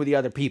mingling with the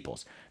other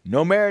peoples,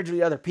 no marriage with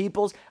the other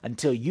peoples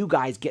until you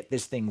guys get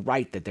this thing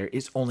right, that there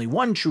is only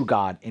one true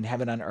God in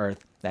heaven and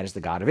earth, that is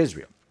the God of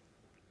Israel.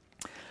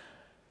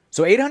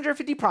 So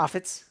 850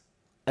 prophets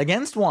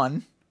against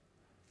one,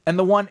 and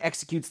the one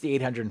executes the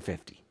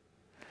 850.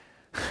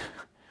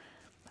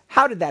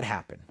 How did that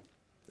happen?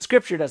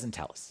 Scripture doesn't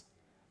tell us.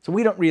 So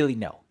we don't really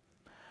know.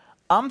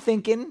 I'm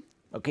thinking,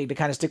 okay, to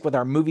kind of stick with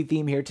our movie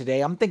theme here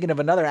today, I'm thinking of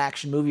another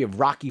action movie of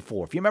Rocky IV.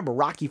 If you remember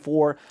Rocky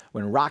IV,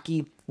 when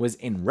Rocky was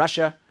in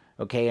Russia,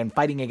 okay, and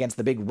fighting against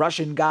the big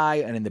Russian guy,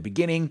 and in the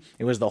beginning,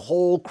 it was the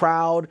whole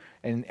crowd,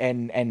 and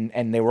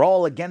they were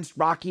all against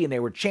Rocky, and they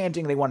were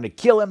chanting, they wanted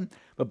to kill him.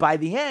 But by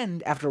the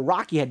end, after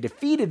Rocky had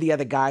defeated the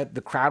other guy,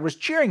 the crowd was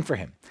cheering for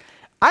him.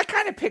 I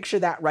kind of picture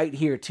that right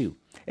here too,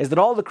 is that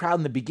all the crowd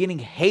in the beginning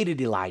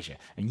hated Elijah,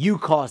 and you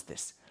caused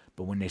this.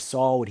 But when they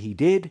saw what he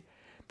did,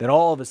 then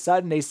all of a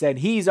sudden they said,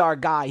 he's our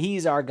guy,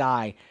 he's our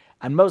guy.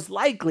 And most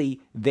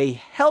likely, they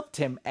helped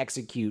him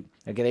execute.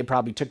 Okay, they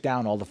probably took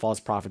down all the false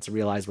prophets and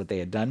realized what they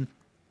had done.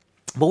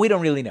 But we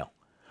don't really know.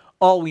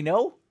 All we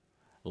know,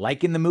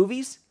 like in the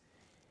movies,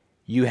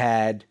 you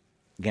had,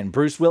 again,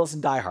 Bruce Willis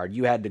in Die Hard.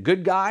 You had the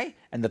good guy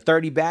and the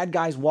 30 bad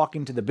guys walk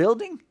into the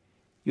building.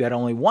 You had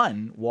only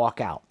one walk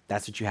out.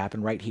 That's what you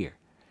happened right here.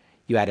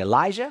 You had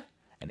Elijah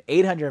and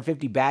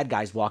 850 bad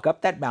guys walk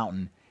up that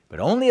mountain, but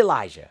only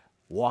Elijah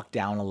walked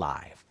down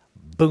alive.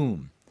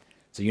 Boom.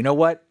 So you know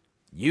what?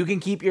 You can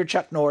keep your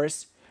Chuck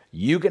Norris.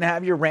 You can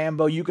have your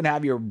Rambo. You can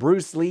have your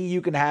Bruce Lee.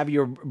 You can have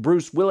your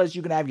Bruce Willis.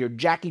 You can have your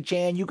Jackie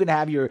Chan. You can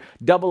have your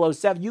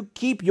 007. You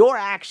keep your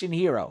action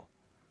hero.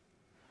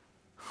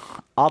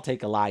 I'll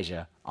take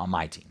Elijah on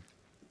my team.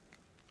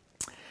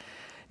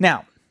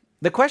 Now,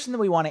 the question that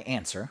we want to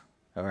answer,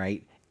 all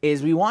right,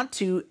 is we want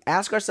to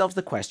ask ourselves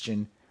the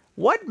question,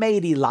 what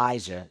made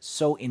Elijah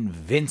so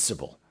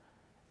invincible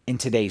in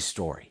today's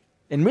story?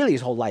 And really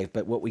his whole life,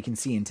 but what we can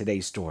see in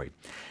today's story.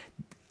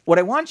 What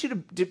I want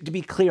you to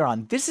be clear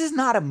on, this is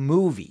not a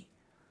movie.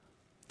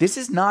 This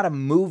is not a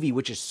movie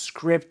which is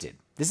scripted.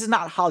 This is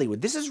not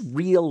Hollywood. This is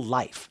real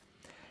life.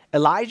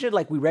 Elijah,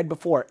 like we read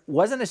before,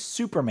 wasn't a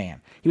Superman.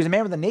 He was a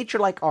man with a nature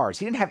like ours.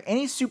 He didn't have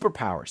any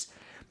superpowers.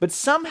 But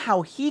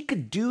somehow he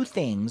could do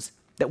things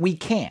that we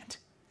can't.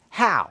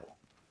 How?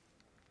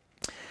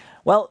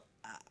 Well,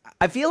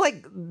 I feel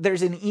like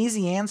there's an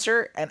easy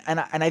answer, and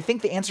I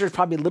think the answer is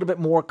probably a little bit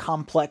more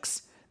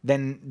complex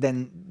than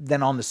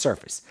on the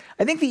surface.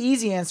 I think the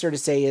easy answer to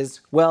say is,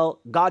 well,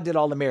 God did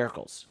all the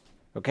miracles,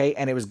 okay?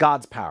 And it was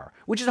God's power,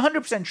 which is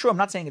 100% true. I'm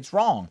not saying it's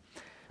wrong.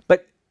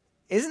 But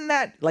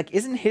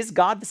isn't his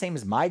God the same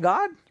as my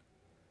God?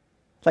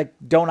 Like,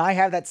 don't I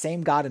have that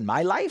same God in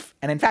my life?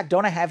 And in fact,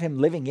 don't I have him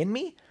living in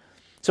me?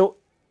 So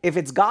if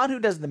it's God who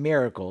does the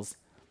miracles,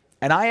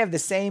 and I have the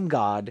same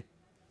God,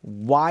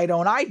 why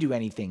don't I do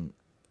anything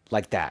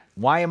like that?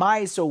 Why am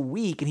I so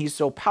weak and he's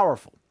so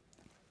powerful?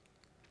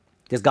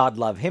 Does God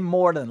love him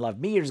more than love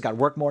me? Or does God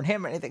work more in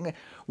him or anything?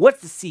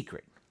 What's the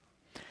secret?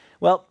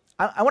 Well,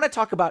 I want to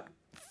talk about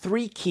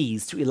 3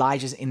 keys to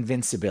Elijah's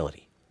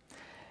invincibility.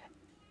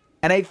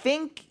 And I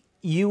think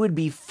you would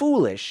be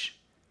foolish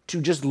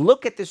to just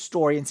look at this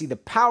story and see the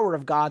power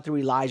of God through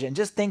Elijah and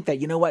just think that,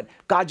 you know what,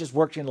 God just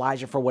worked in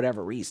Elijah for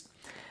whatever reason.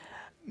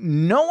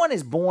 No one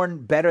is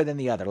born better than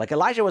the other. Like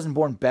Elijah wasn't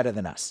born better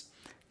than us.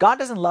 God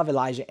doesn't love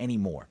Elijah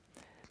anymore.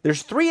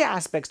 There's 3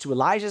 aspects to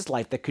Elijah's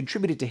life that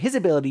contributed to his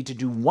ability to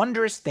do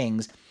wondrous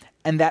things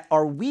and that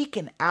are weak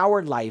in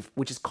our life,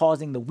 which is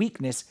causing the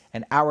weakness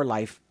in our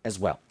life as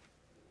well.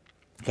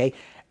 Okay?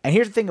 And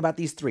here's the thing about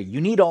these three.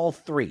 You need all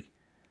three.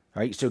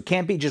 All right? So it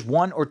can't be just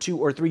one or two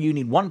or three. You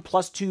need 1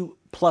 plus 2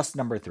 plus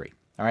number 3.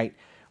 All right?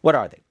 What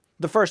are they?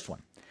 The first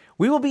one.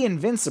 We will be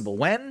invincible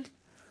when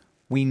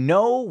we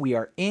know we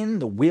are in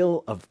the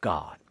will of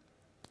God.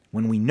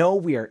 When we know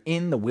we are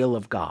in the will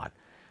of God.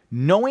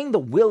 Knowing the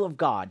will of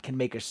God can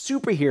make a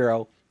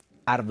superhero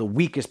out of the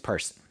weakest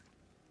person.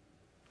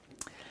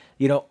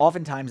 You know,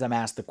 oftentimes I'm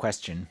asked the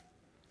question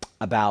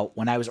about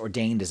when I was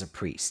ordained as a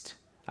priest.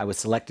 I was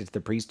selected to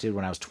the priesthood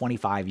when I was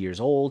 25 years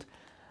old.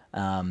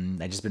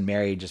 I'd just been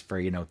married just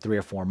for, 3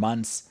 or 4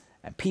 months.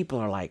 And people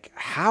are like,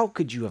 how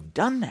could you have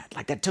done that?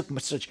 Like, that took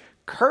such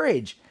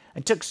courage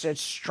and took such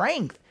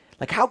strength.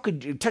 Like, how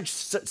could you touch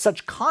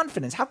such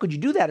confidence? How could you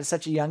do that at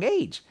such a young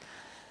age?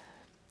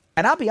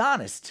 And I'll be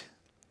honest,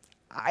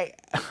 I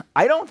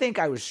don't think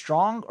I was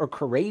strong or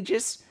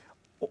courageous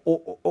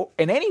or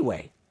in any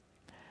way.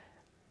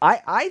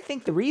 I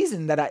think the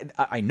reason that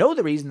I know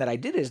the reason that I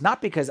did it is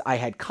not because I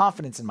had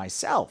confidence in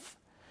myself.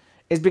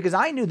 It's because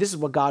I knew this is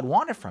what God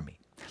wanted from me.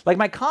 Like,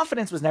 my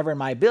confidence was never in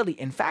my ability.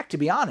 In fact, to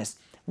be honest,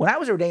 when I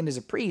was ordained as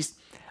a priest,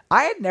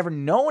 I had never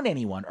known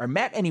anyone or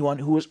met anyone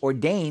who was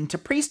ordained to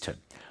priesthood.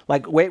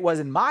 Like, the way it was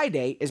in my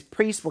day is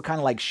priests were kind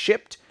of like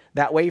shipped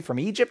that way from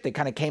Egypt. They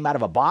kind of came out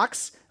of a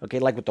box, okay,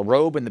 like with the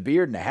robe and the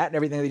beard and the hat and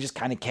everything. They just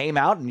kind of came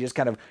out and you just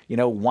kind of,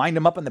 wind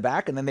them up in the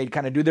back and then they'd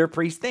kind of do their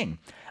priest thing.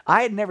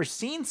 I had never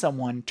seen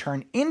someone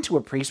turn into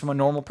a priest from a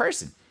normal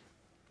person.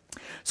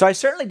 So I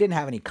certainly didn't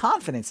have any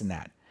confidence in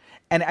that.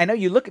 And I know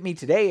you look at me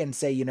today and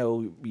say,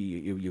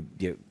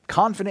 you're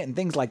confident and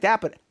things like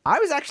that, but I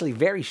was actually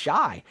very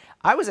shy.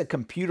 I was a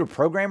computer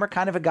programmer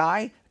kind of a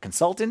guy,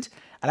 consultant,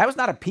 and I was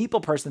not a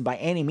people person by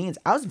any means.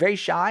 I was very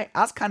shy.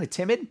 I was kind of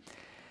timid.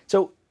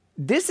 So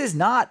this is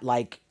not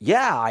like,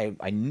 I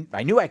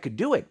knew I could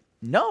do it.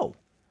 No.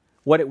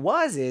 What it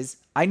was is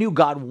I knew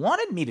God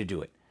wanted me to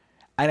do it.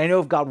 And I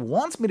know if God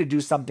wants me to do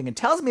something and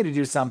tells me to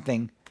do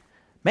something,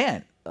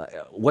 man,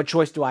 what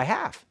choice do I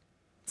have?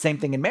 Same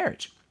thing in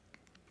marriage.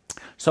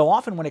 So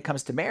often when it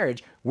comes to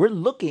marriage, we're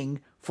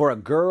looking for a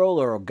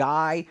girl or a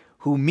guy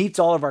who meets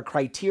all of our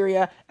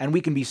criteria and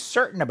we can be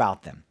certain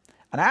about them.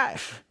 And I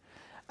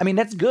mean,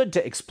 that's good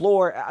to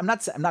explore. I'm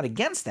not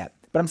against that.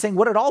 But I'm saying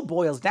what it all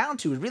boils down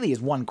to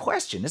is one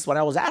question. This is what I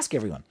always ask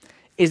everyone.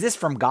 Is this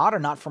from God or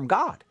not from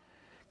God?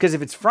 Because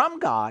if it's from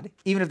God,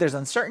 even if there's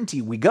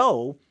uncertainty, we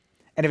go.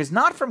 And if it's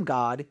not from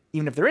God,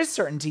 even if there is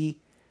certainty,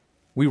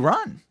 we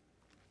run.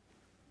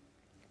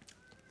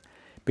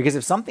 Because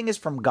if something is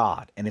from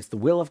God and it's the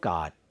will of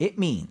God, it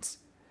means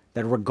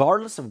that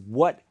regardless of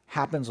what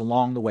happens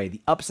along the way,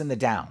 the ups and the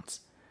downs,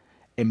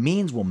 it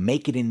means we'll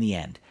make it in the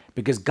end.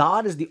 Because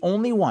God is the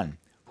only one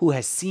who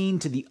has seen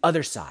to the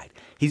other side.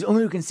 He's the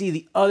only one who can see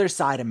the other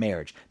side of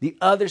marriage, the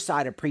other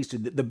side of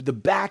priesthood, the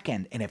back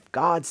end. And if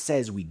God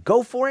says we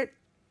go for it,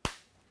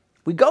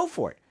 we go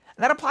for it.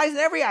 And that applies in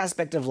every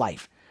aspect of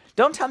life.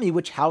 Don't tell me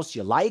which house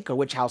you like or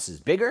which house is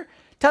bigger.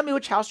 Tell me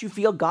which house you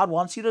feel God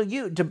wants you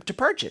to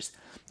purchase.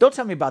 Don't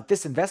tell me about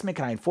this investment.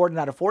 Can I afford it,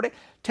 not afford it?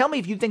 Tell me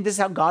if you think this is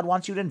how God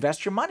wants you to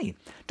invest your money.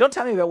 Don't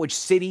tell me about which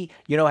city,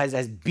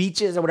 has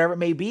beaches or whatever it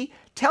may be.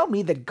 Tell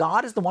me that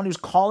God is the one who's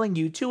calling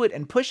you to it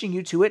and pushing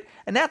you to it,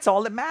 and that's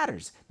all that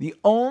matters. The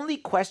only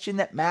question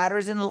that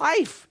matters in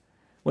life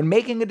when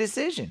making a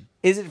decision,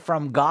 is it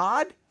from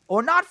God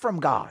or not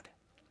from God?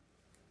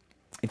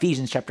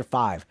 Ephesians chapter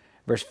 5.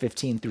 Verse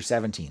 15 through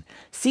 17.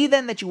 See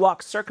then that you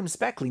walk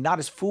circumspectly, not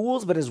as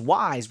fools, but as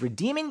wise,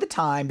 redeeming the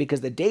time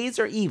because the days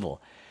are evil.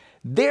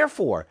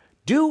 Therefore,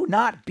 do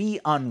not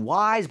be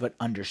unwise, but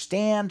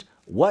understand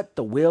what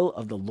the will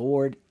of the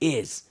Lord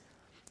is.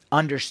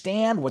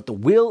 Understand what the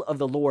will of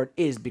the Lord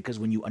is, because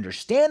when you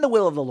understand the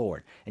will of the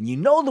Lord and you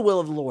know the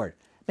will of the Lord,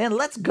 man,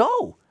 let's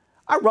go.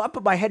 I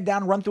put my head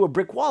down and run through a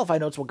brick wall if I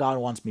know it's what God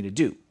wants me to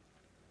do.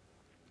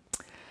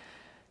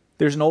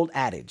 There's an old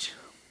adage.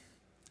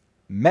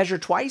 Measure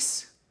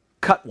twice,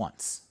 cut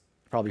once.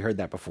 Probably heard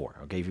that before,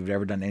 okay? If you've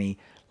ever done any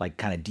like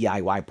kind of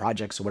DIY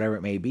projects or whatever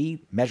it may be,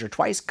 measure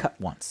twice, cut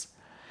once.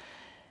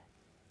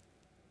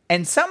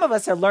 And some of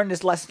us have learned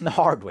this lesson the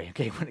hard way,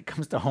 okay, when it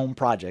comes to home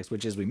projects,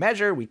 which is we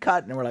measure, we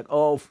cut, and then we're like,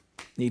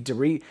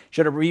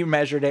 should have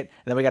re-measured it, and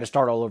then we got to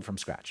start all over from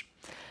scratch.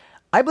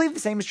 I believe the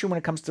same is true when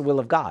it comes to the will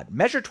of God.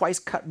 Measure twice,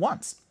 cut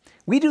once.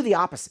 We do the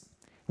opposite.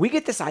 We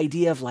get this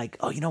idea of like,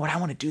 I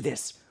want to do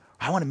this.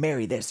 I want to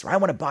marry this, or I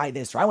want to buy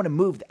this, or I want to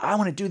move, I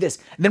want to do this.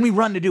 And then we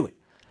run to do it.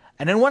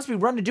 And then once we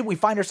run to do it, we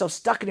find ourselves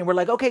stuck in it. We're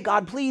like, okay,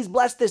 God, please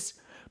bless this.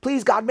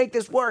 Please, God, make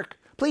this work.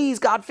 Please,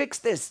 God, fix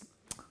this.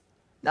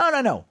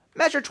 No.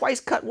 Measure twice,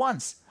 cut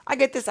once. I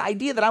get this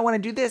idea that I want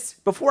to do this.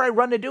 Before I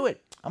run to do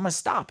it, I'm going to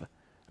stop. And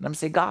I'm going to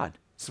say, God,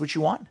 is this what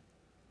you want?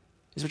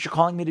 Is this what you're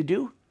calling me to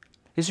do?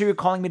 Is this who you're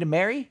calling me to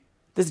marry?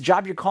 This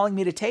job you're calling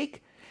me to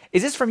take?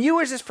 Is this from you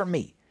or is this from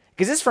me?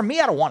 Because this is from me,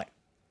 I don't want it.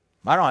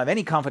 I don't have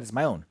any confidence in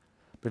my own.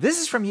 But if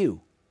this is from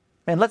you,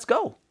 man, let's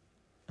go.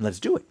 And let's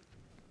do it.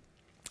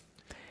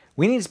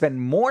 We need to spend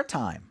more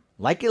time,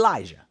 like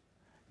Elijah,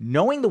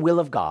 knowing the will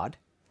of God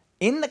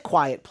in the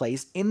quiet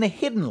place, in the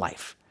hidden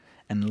life,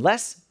 and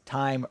less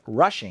time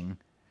rushing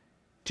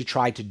to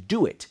try to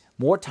do it,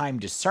 more time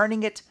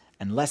discerning it,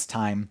 and less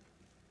time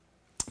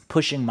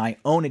pushing my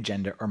own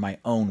agenda or my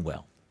own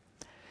will.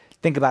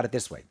 Think about it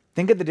this way.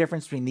 Think of the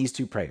difference between these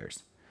two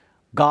prayers.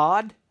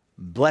 God,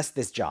 bless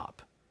this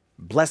job.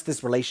 Bless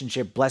this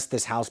relationship. Bless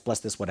this house. Bless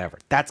this whatever.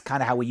 That's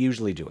kind of how we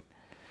usually do it.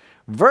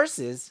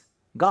 Versus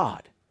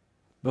God,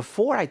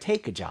 before I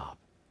take a job,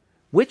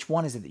 which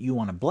one is it that you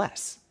want to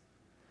bless?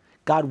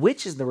 God,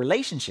 which is the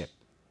relationship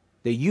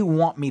that you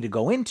want me to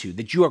go into,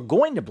 that you are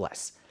going to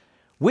bless?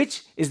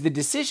 Which is the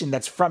decision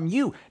that's from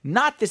you?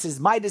 Not this is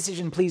my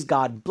decision, please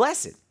God,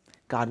 bless it.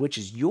 God, which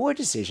is your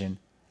decision,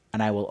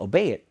 and I will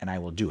obey it, and I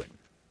will do it.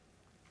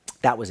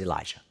 That was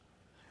Elijah.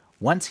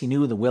 Once he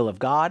knew the will of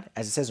God,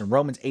 as it says in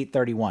Romans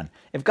 8:31,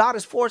 if God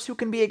is for us, who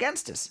can be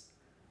against us?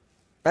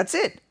 That's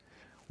it.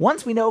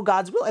 Once we know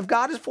God's will, if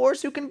God is for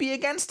us, who can be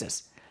against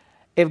us?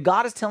 If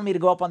God is telling me to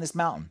go up on this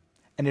mountain,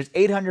 and there's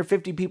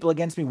 850 people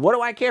against me, what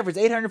do I care if it's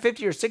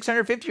 850 or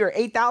 650 or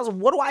 8,000?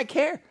 What do I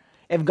care?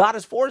 If God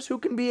is for us, who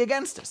can be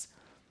against us?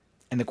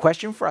 And the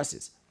question for us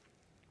is,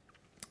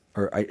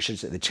 or I should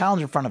say the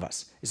challenge in front of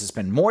us, is to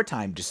spend more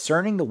time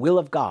discerning the will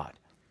of God,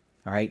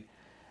 all right,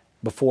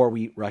 before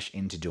we rush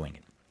into doing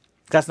it.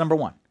 That's number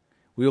one.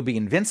 We will be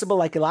invincible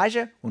like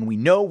Elijah when we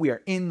know we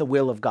are in the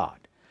will of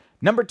God.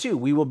 Number two,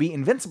 we will be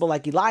invincible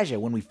like Elijah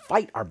when we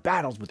fight our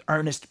battles with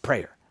earnest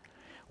prayer.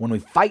 When we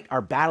fight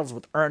our battles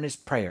with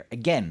earnest prayer.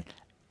 Again,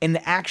 in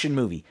the action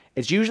movie,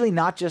 it's usually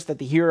not just that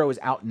the hero is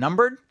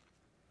outnumbered,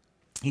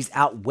 he's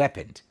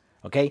outweaponed,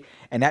 okay?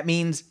 And that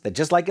means that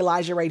just like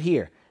Elijah right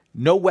here,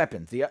 no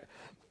weapons.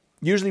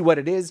 Usually what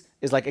it is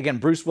like, again,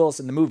 Bruce Willis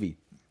in the movie.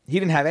 He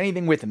didn't have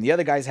anything with him. The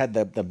other guys had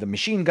the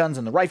machine guns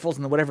and the rifles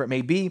and whatever it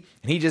may be.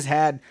 And he just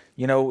had,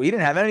 he didn't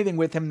have anything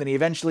with him. Then he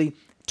eventually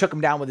took him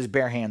down with his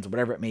bare hands or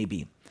whatever it may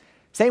be.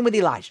 Same with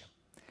Elijah.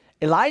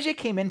 Elijah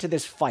came into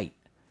this fight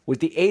with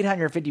the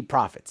 850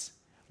 prophets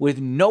with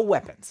no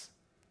weapons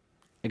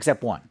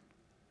except one.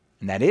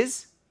 And that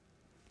is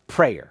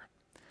prayer.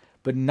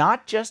 But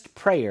not just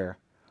prayer,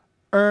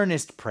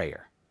 earnest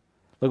prayer.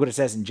 Look what it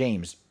says in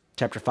James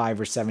chapter 5,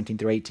 verse 17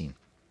 through 18.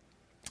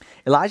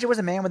 Elijah was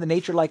a man with a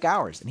nature like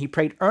ours, and he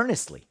prayed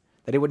earnestly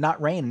that it would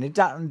not rain. And it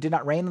did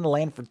not rain in the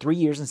land for 3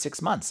 years and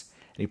 6 months.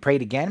 And he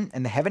prayed again,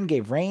 and the heaven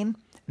gave rain,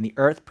 and the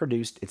earth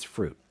produced its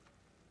fruit.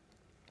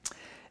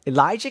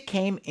 Elijah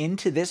came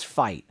into this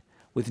fight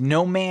with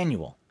no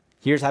manual.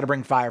 Here's how to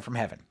bring fire from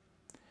heaven.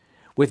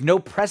 With no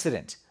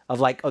precedent of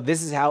like, oh,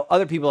 this is how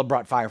other people have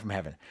brought fire from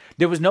heaven.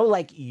 There was no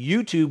like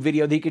YouTube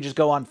video that you could just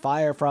go on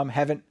fire from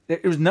heaven. There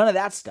was none of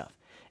that stuff.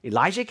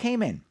 Elijah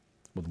came in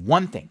with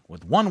one thing,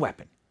 with one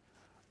weapon.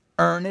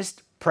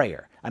 Earnest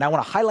prayer. And I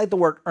want to highlight the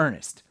word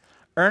earnest.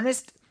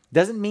 Earnest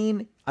doesn't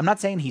mean, I'm not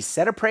saying he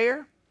said a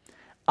prayer.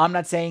 I'm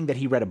not saying that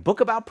he read a book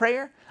about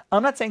prayer.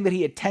 I'm not saying that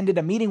he attended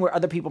a meeting where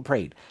other people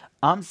prayed.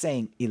 I'm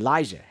saying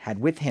Elijah had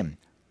with him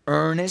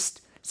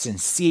earnest,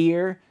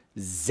 sincere,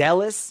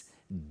 zealous,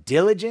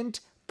 diligent,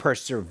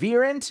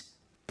 perseverant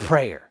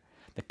prayer.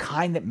 The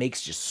kind that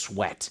makes you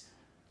sweat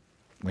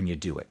when you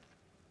do it.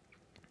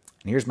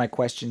 And here's my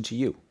question to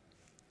you.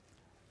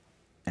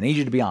 I need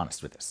you to be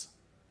honest with this.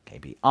 Okay,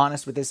 be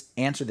honest with this.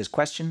 Answer this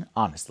question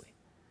honestly.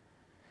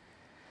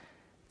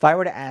 If I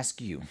were to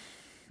ask you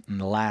in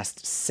the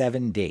last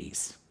 7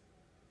 days,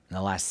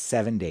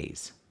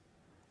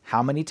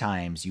 how many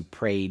times you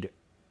prayed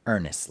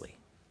earnestly?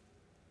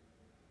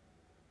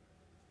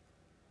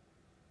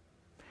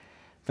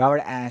 If I were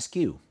to ask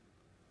you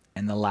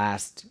in the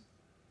last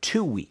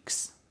 2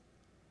 weeks,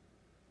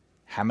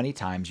 how many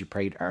times you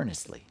prayed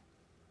earnestly?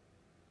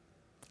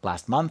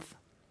 Last month?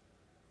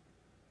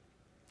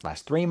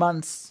 Last 3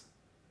 months?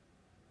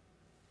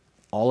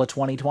 All of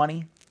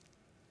 2020?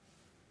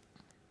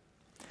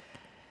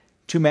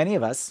 Too many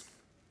of us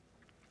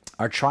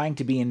are trying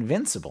to be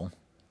invincible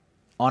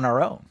on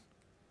our own.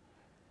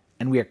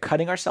 And we are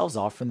cutting ourselves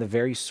off from the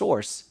very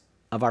source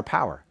of our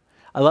power.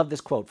 I love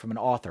this quote from an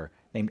author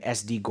named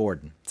S.D.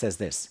 Gordon. It says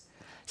this.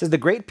 It says, the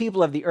great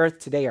people of the earth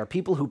today are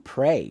people who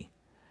pray.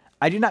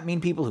 I do not mean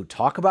people who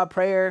talk about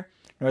prayer,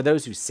 nor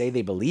those who say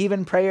they believe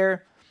in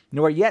prayer,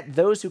 nor yet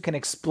those who can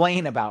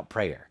explain about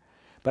prayer.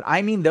 But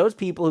I mean those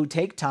people who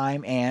take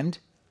time and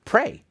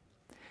pray.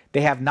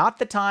 They have not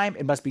the time,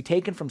 it must be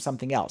taken from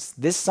something else.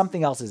 This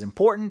something else is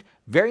important,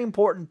 very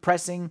important,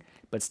 pressing,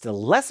 but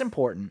still less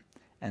important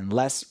and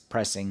less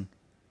pressing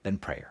than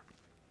prayer.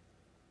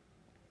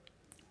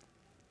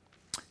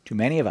 Too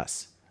many of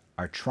us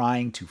are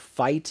trying to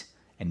fight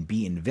and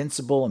be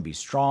invincible and be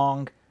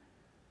strong,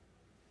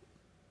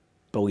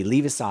 but we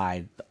leave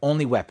aside the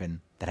only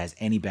weapon that has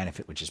any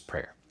benefit, which is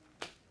prayer.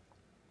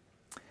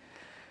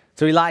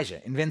 So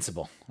Elijah,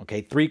 invincible.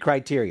 Okay, 3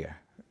 criteria.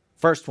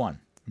 First one,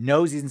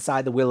 knows he's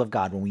inside the will of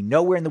God. When we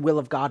know we're in the will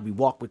of God, we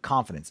walk with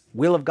confidence.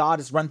 Will of God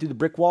is run through the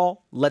brick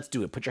wall. Let's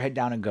do it. Put your head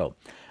down and go.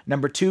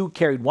 Number 2,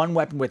 carried one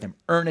weapon with him,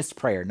 earnest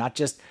prayer. Not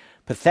just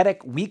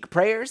pathetic, weak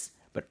prayers,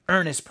 but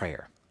earnest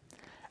prayer.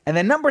 And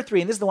then number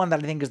 3, and this is the one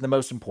that I think is the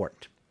most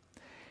important.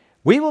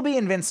 We will be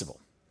invincible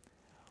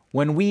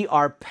when we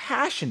are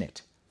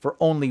passionate for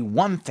only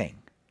one thing,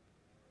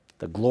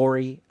 the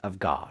glory of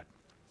God.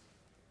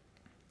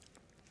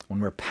 When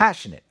we're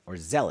passionate or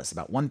zealous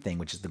about one thing,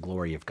 which is the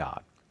glory of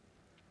God.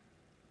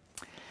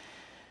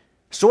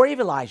 The story of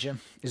Elijah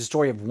is a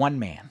story of one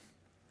man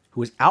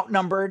who was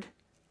outnumbered,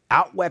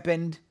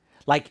 outweaponed,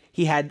 like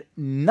he had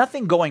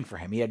nothing going for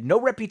him. He had no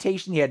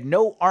reputation, he had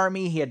no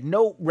army, he had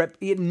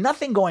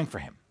nothing going for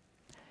him.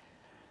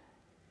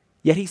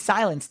 Yet he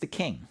silenced the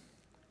king,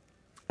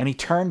 and he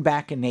turned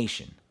back a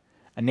nation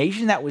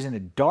that was in a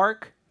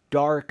dark,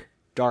 dark,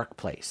 dark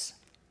place.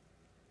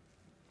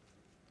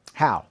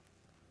 How?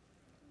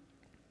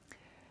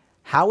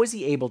 How was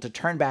he able to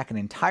turn back an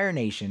entire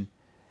nation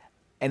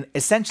and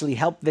essentially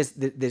help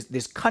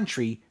this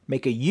country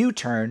make a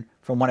U-turn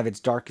from one of its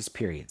darkest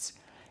periods?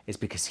 It's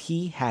because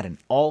he had an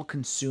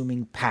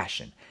all-consuming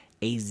passion,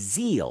 a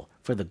zeal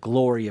for the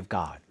glory of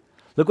God.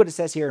 Look what it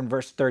says here in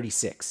verse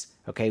 36,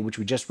 okay, which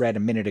we just read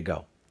a minute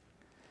ago.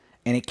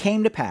 And it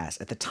came to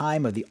pass at the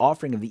time of the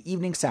offering of the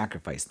evening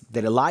sacrifice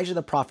that Elijah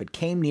the prophet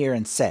came near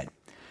and said,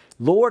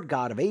 Lord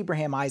God of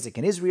Abraham, Isaac,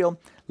 and Israel,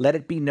 let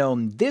it be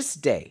known this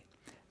day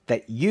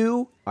that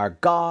you are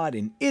God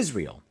in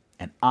Israel,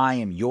 and I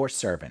am your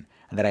servant,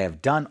 and that I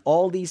have done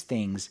all these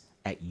things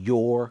at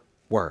your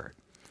word.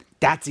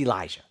 That's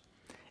Elijah.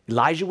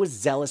 Elijah was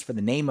zealous for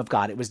the name of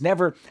God. It was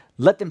never,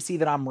 let them see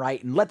that I'm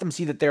right, and let them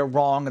see that they're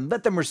wrong, and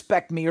let them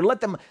respect me, or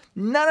let them,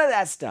 none of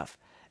that stuff.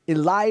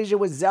 Elijah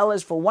was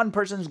zealous for one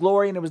person's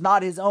glory, and it was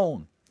not his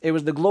own. It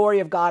was the glory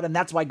of God, and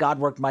that's why God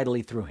worked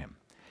mightily through him.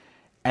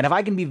 And if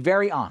I can be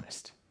very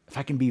honest,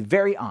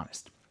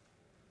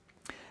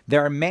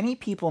 there are many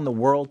people in the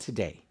world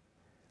today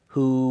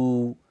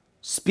who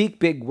speak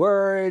big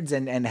words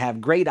and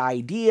have great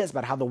ideas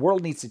about how the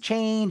world needs to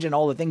change and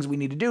all the things we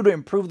need to do to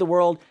improve the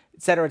world,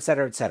 etc.,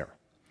 etc., etc.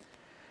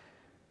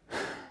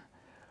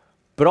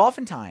 But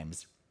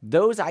oftentimes,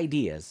 those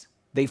ideas,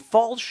 they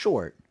fall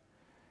short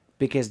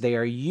because they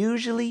are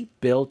usually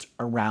built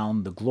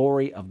around the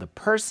glory of the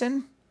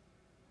person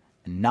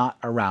and not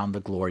around the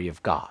glory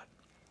of God.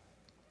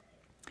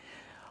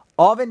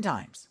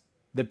 Oftentimes,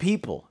 the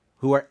people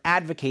who are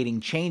advocating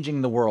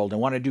changing the world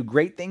and want to do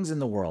great things in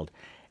the world,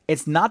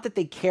 it's not that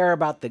they care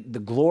about the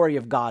glory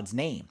of God's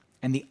name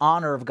and the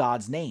honor of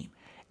God's name.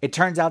 It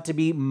turns out to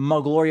be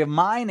the glory of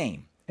my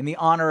name and the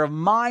honor of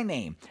my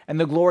name and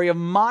the glory of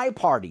my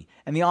party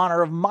and the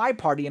honor of my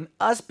party and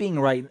us being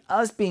right and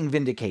us being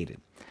vindicated.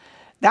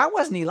 That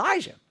wasn't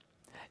Elijah.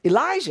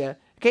 Elijah,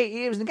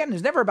 okay, it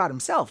was never about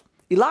himself.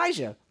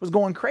 Elijah was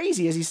going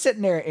crazy as he's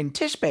sitting there in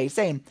Tishbe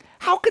saying,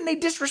 how can they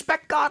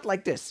disrespect God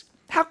like this?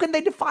 How can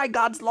they defy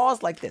God's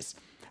laws like this?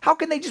 How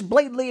can they just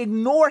blatantly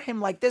ignore him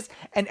like this?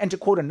 And to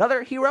quote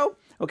another hero,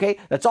 okay,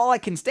 that's all I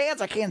can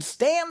stand. I can't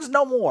stand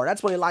no more.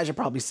 That's what Elijah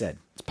probably said.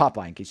 It's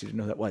Popeye, in case you didn't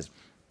know who that was.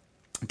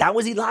 That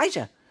was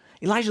Elijah.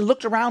 Elijah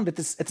looked around at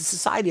the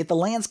society, at the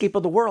landscape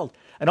of the world,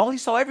 and all he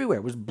saw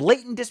everywhere was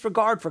blatant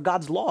disregard for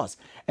God's laws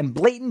and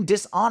blatant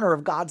dishonor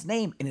of God's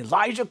name. And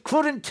Elijah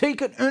couldn't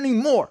take it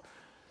anymore.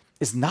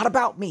 It's not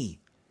about me.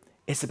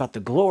 It's about the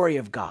glory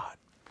of God.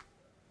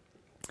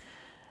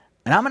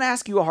 And I'm going to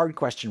ask you a hard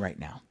question right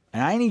now,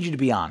 and I need you to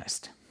be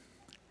honest.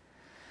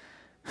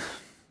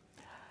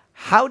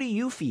 How do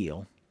you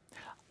feel?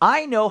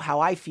 I know how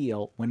I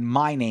feel when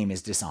my name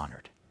is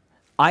dishonored.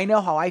 I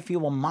know how I feel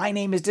when my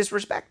name is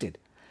disrespected.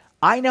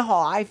 I know how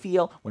I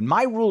feel when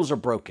my rules are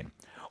broken,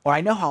 or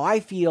I know how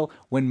I feel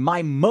when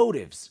my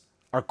motives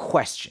are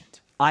questioned.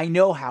 I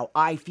know how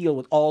I feel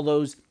with all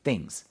those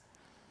things.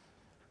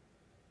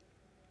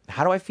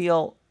 How do I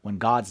feel when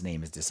God's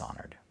name is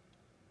dishonored?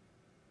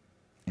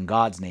 And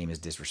God's name is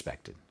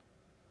disrespected.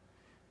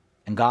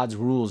 And God's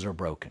rules are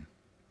broken.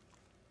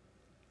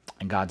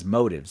 And God's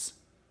motives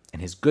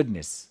and his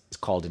goodness is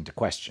called into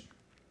question.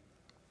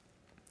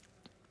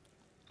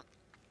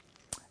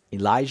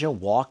 Elijah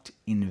walked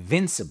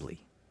invincibly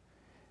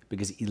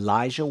because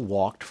Elijah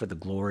walked for the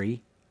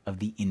glory of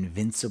the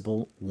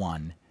invincible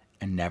one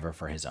and never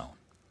for his own.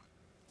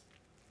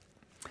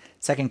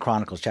 2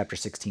 Chronicles chapter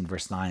 16,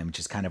 verse 9, which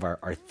is kind of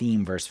our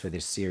theme verse for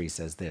this series,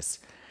 says this.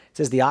 It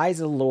says, the eyes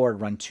of the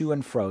Lord run to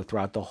and fro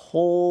throughout the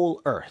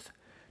whole earth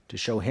to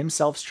show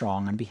himself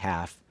strong on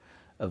behalf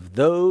of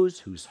those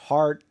whose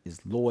heart is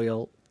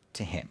loyal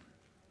to him.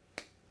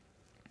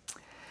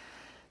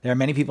 There are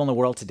many people in the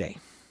world today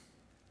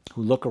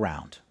who look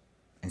around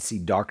and see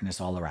darkness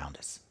all around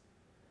us.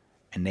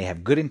 And they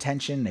have good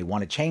intention. They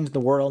want to change the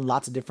world,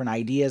 lots of different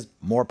ideas,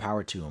 more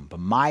power to them. But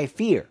my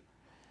fear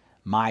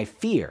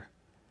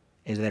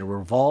is that it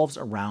revolves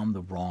around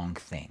the wrong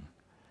thing.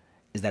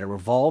 Is that it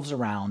revolves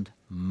around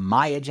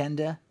my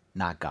agenda,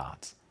 not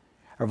God's.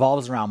 It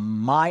revolves around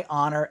my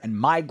honor and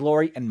my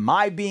glory and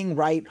my being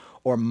right,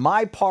 or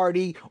my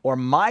party, or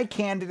my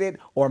candidate,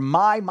 or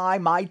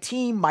my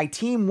team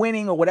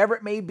winning, or whatever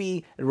it may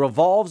be. It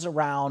revolves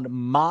around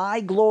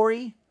my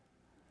glory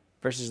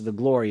versus the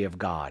glory of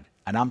God.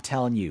 And I'm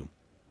telling you,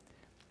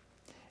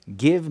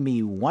 give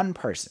me one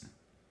person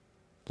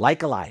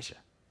like Elijah,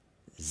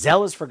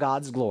 zealous for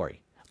God's glory.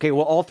 Okay,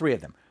 well, all three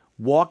of them,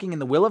 walking in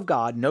the will of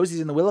God, knows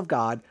he's in the will of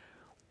God,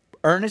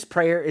 earnest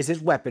prayer is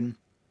his weapon,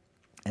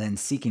 and then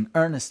seeking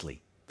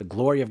earnestly the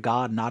glory of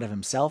God, not of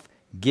himself.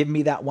 Give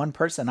me that one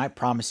person, I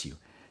promise you,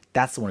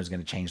 that's the one who's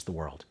going to change the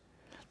world.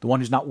 The one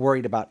who's not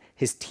worried about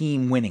his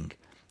team winning.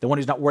 The one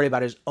who's not worried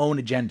about his own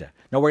agenda.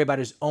 Not worried about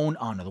his own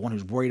honor. The one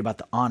who's worried about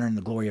the honor and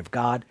the glory of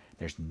God.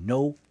 There's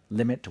no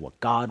limit to what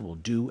God will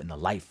do in the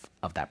life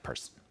of that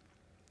person.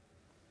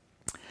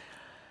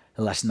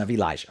 The lesson of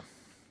Elijah.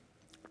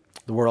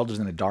 The world was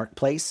in a dark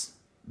place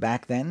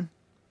back then,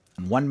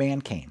 and one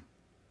man came.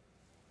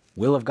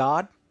 Will of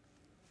God,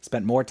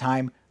 spent more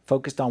time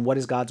focused on what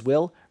is God's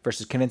will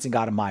versus convincing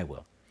God of my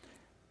will.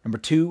 Number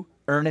 2,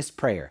 earnest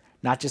prayer.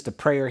 Not just a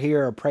prayer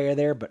here or a prayer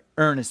there, but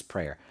earnest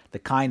prayer, the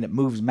kind that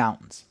moves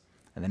mountains.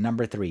 And then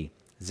number 3,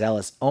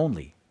 zealous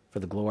only for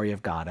the glory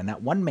of God. And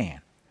that one man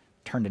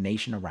turned a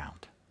nation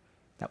around.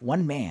 That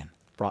one man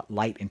brought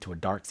light into a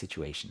dark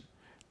situation.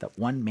 That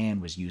one man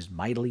was used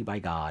mightily by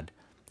God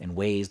in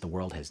ways the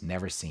world has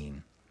never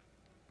seen.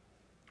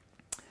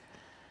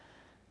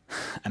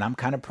 And I'm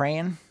kind of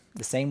praying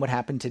the same would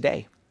happen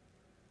today.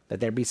 That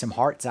there'd be some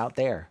hearts out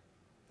there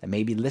that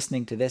may be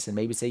listening to this and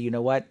maybe say, you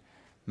know what?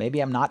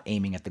 Maybe I'm not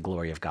aiming at the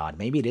glory of God.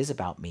 Maybe it is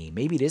about me.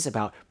 Maybe it is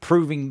about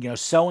proving,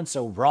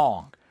 so-and-so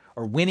wrong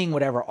or winning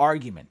whatever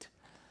argument.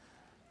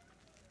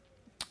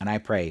 And I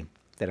pray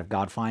that if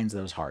God finds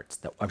those hearts,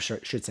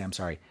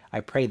 I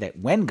pray that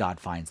when God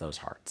finds those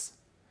hearts,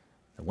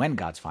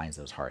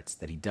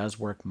 that he does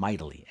work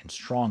mightily and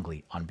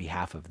strongly on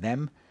behalf of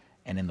them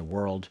and in the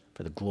world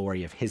for the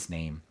glory of his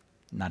name,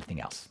 nothing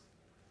else.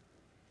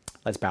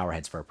 Let's bow our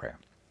heads for a prayer.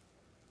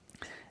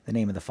 In the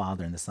name of the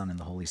Father, and the Son, and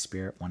the Holy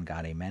Spirit, one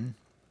God, amen.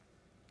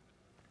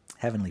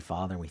 Heavenly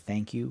Father, we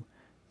thank you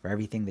for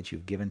everything that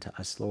you've given to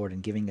us, Lord,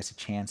 and giving us a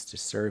chance to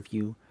serve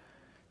you.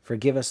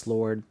 Forgive us,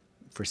 Lord,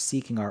 for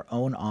seeking our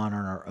own honor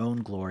and our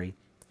own glory,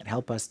 and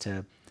help us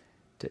to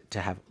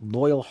have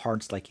loyal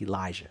hearts like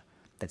Elijah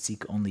that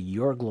seek only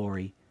your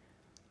glory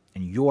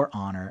and your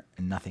honor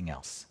and nothing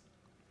else.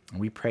 And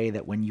we pray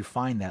that when you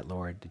find that,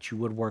 Lord, that you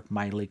would work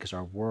mightily because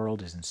our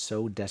world is in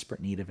so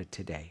desperate need of it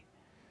today.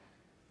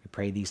 We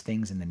pray these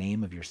things in the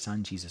name of your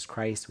Son, Jesus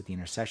Christ, with the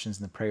intercessions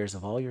and the prayers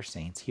of all your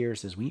saints. Hear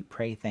us as we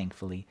pray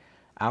thankfully.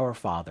 Our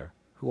Father,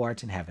 who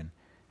art in heaven,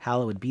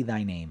 hallowed be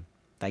thy name.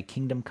 Thy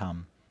kingdom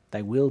come,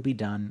 thy will be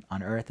done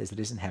on earth as it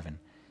is in heaven.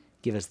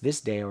 Give us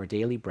this day our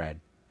daily bread,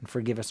 and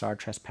forgive us our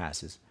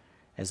trespasses,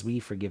 as we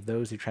forgive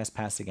those who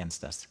trespass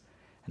against us.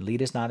 And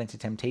lead us not into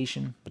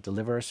temptation, but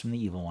deliver us from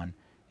the evil one.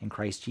 In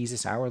Christ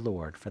Jesus our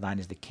Lord, for thine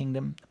is the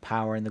kingdom, the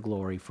power, and the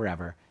glory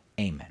forever.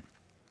 Amen.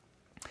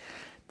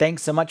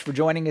 Thanks so much for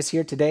joining us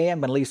here today. I'm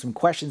going to leave some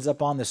questions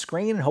up on the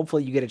screen, and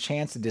hopefully you get a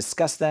chance to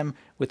discuss them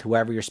with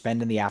whoever you're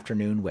spending the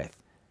afternoon with.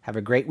 Have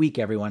a great week,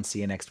 everyone.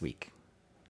 See you next week.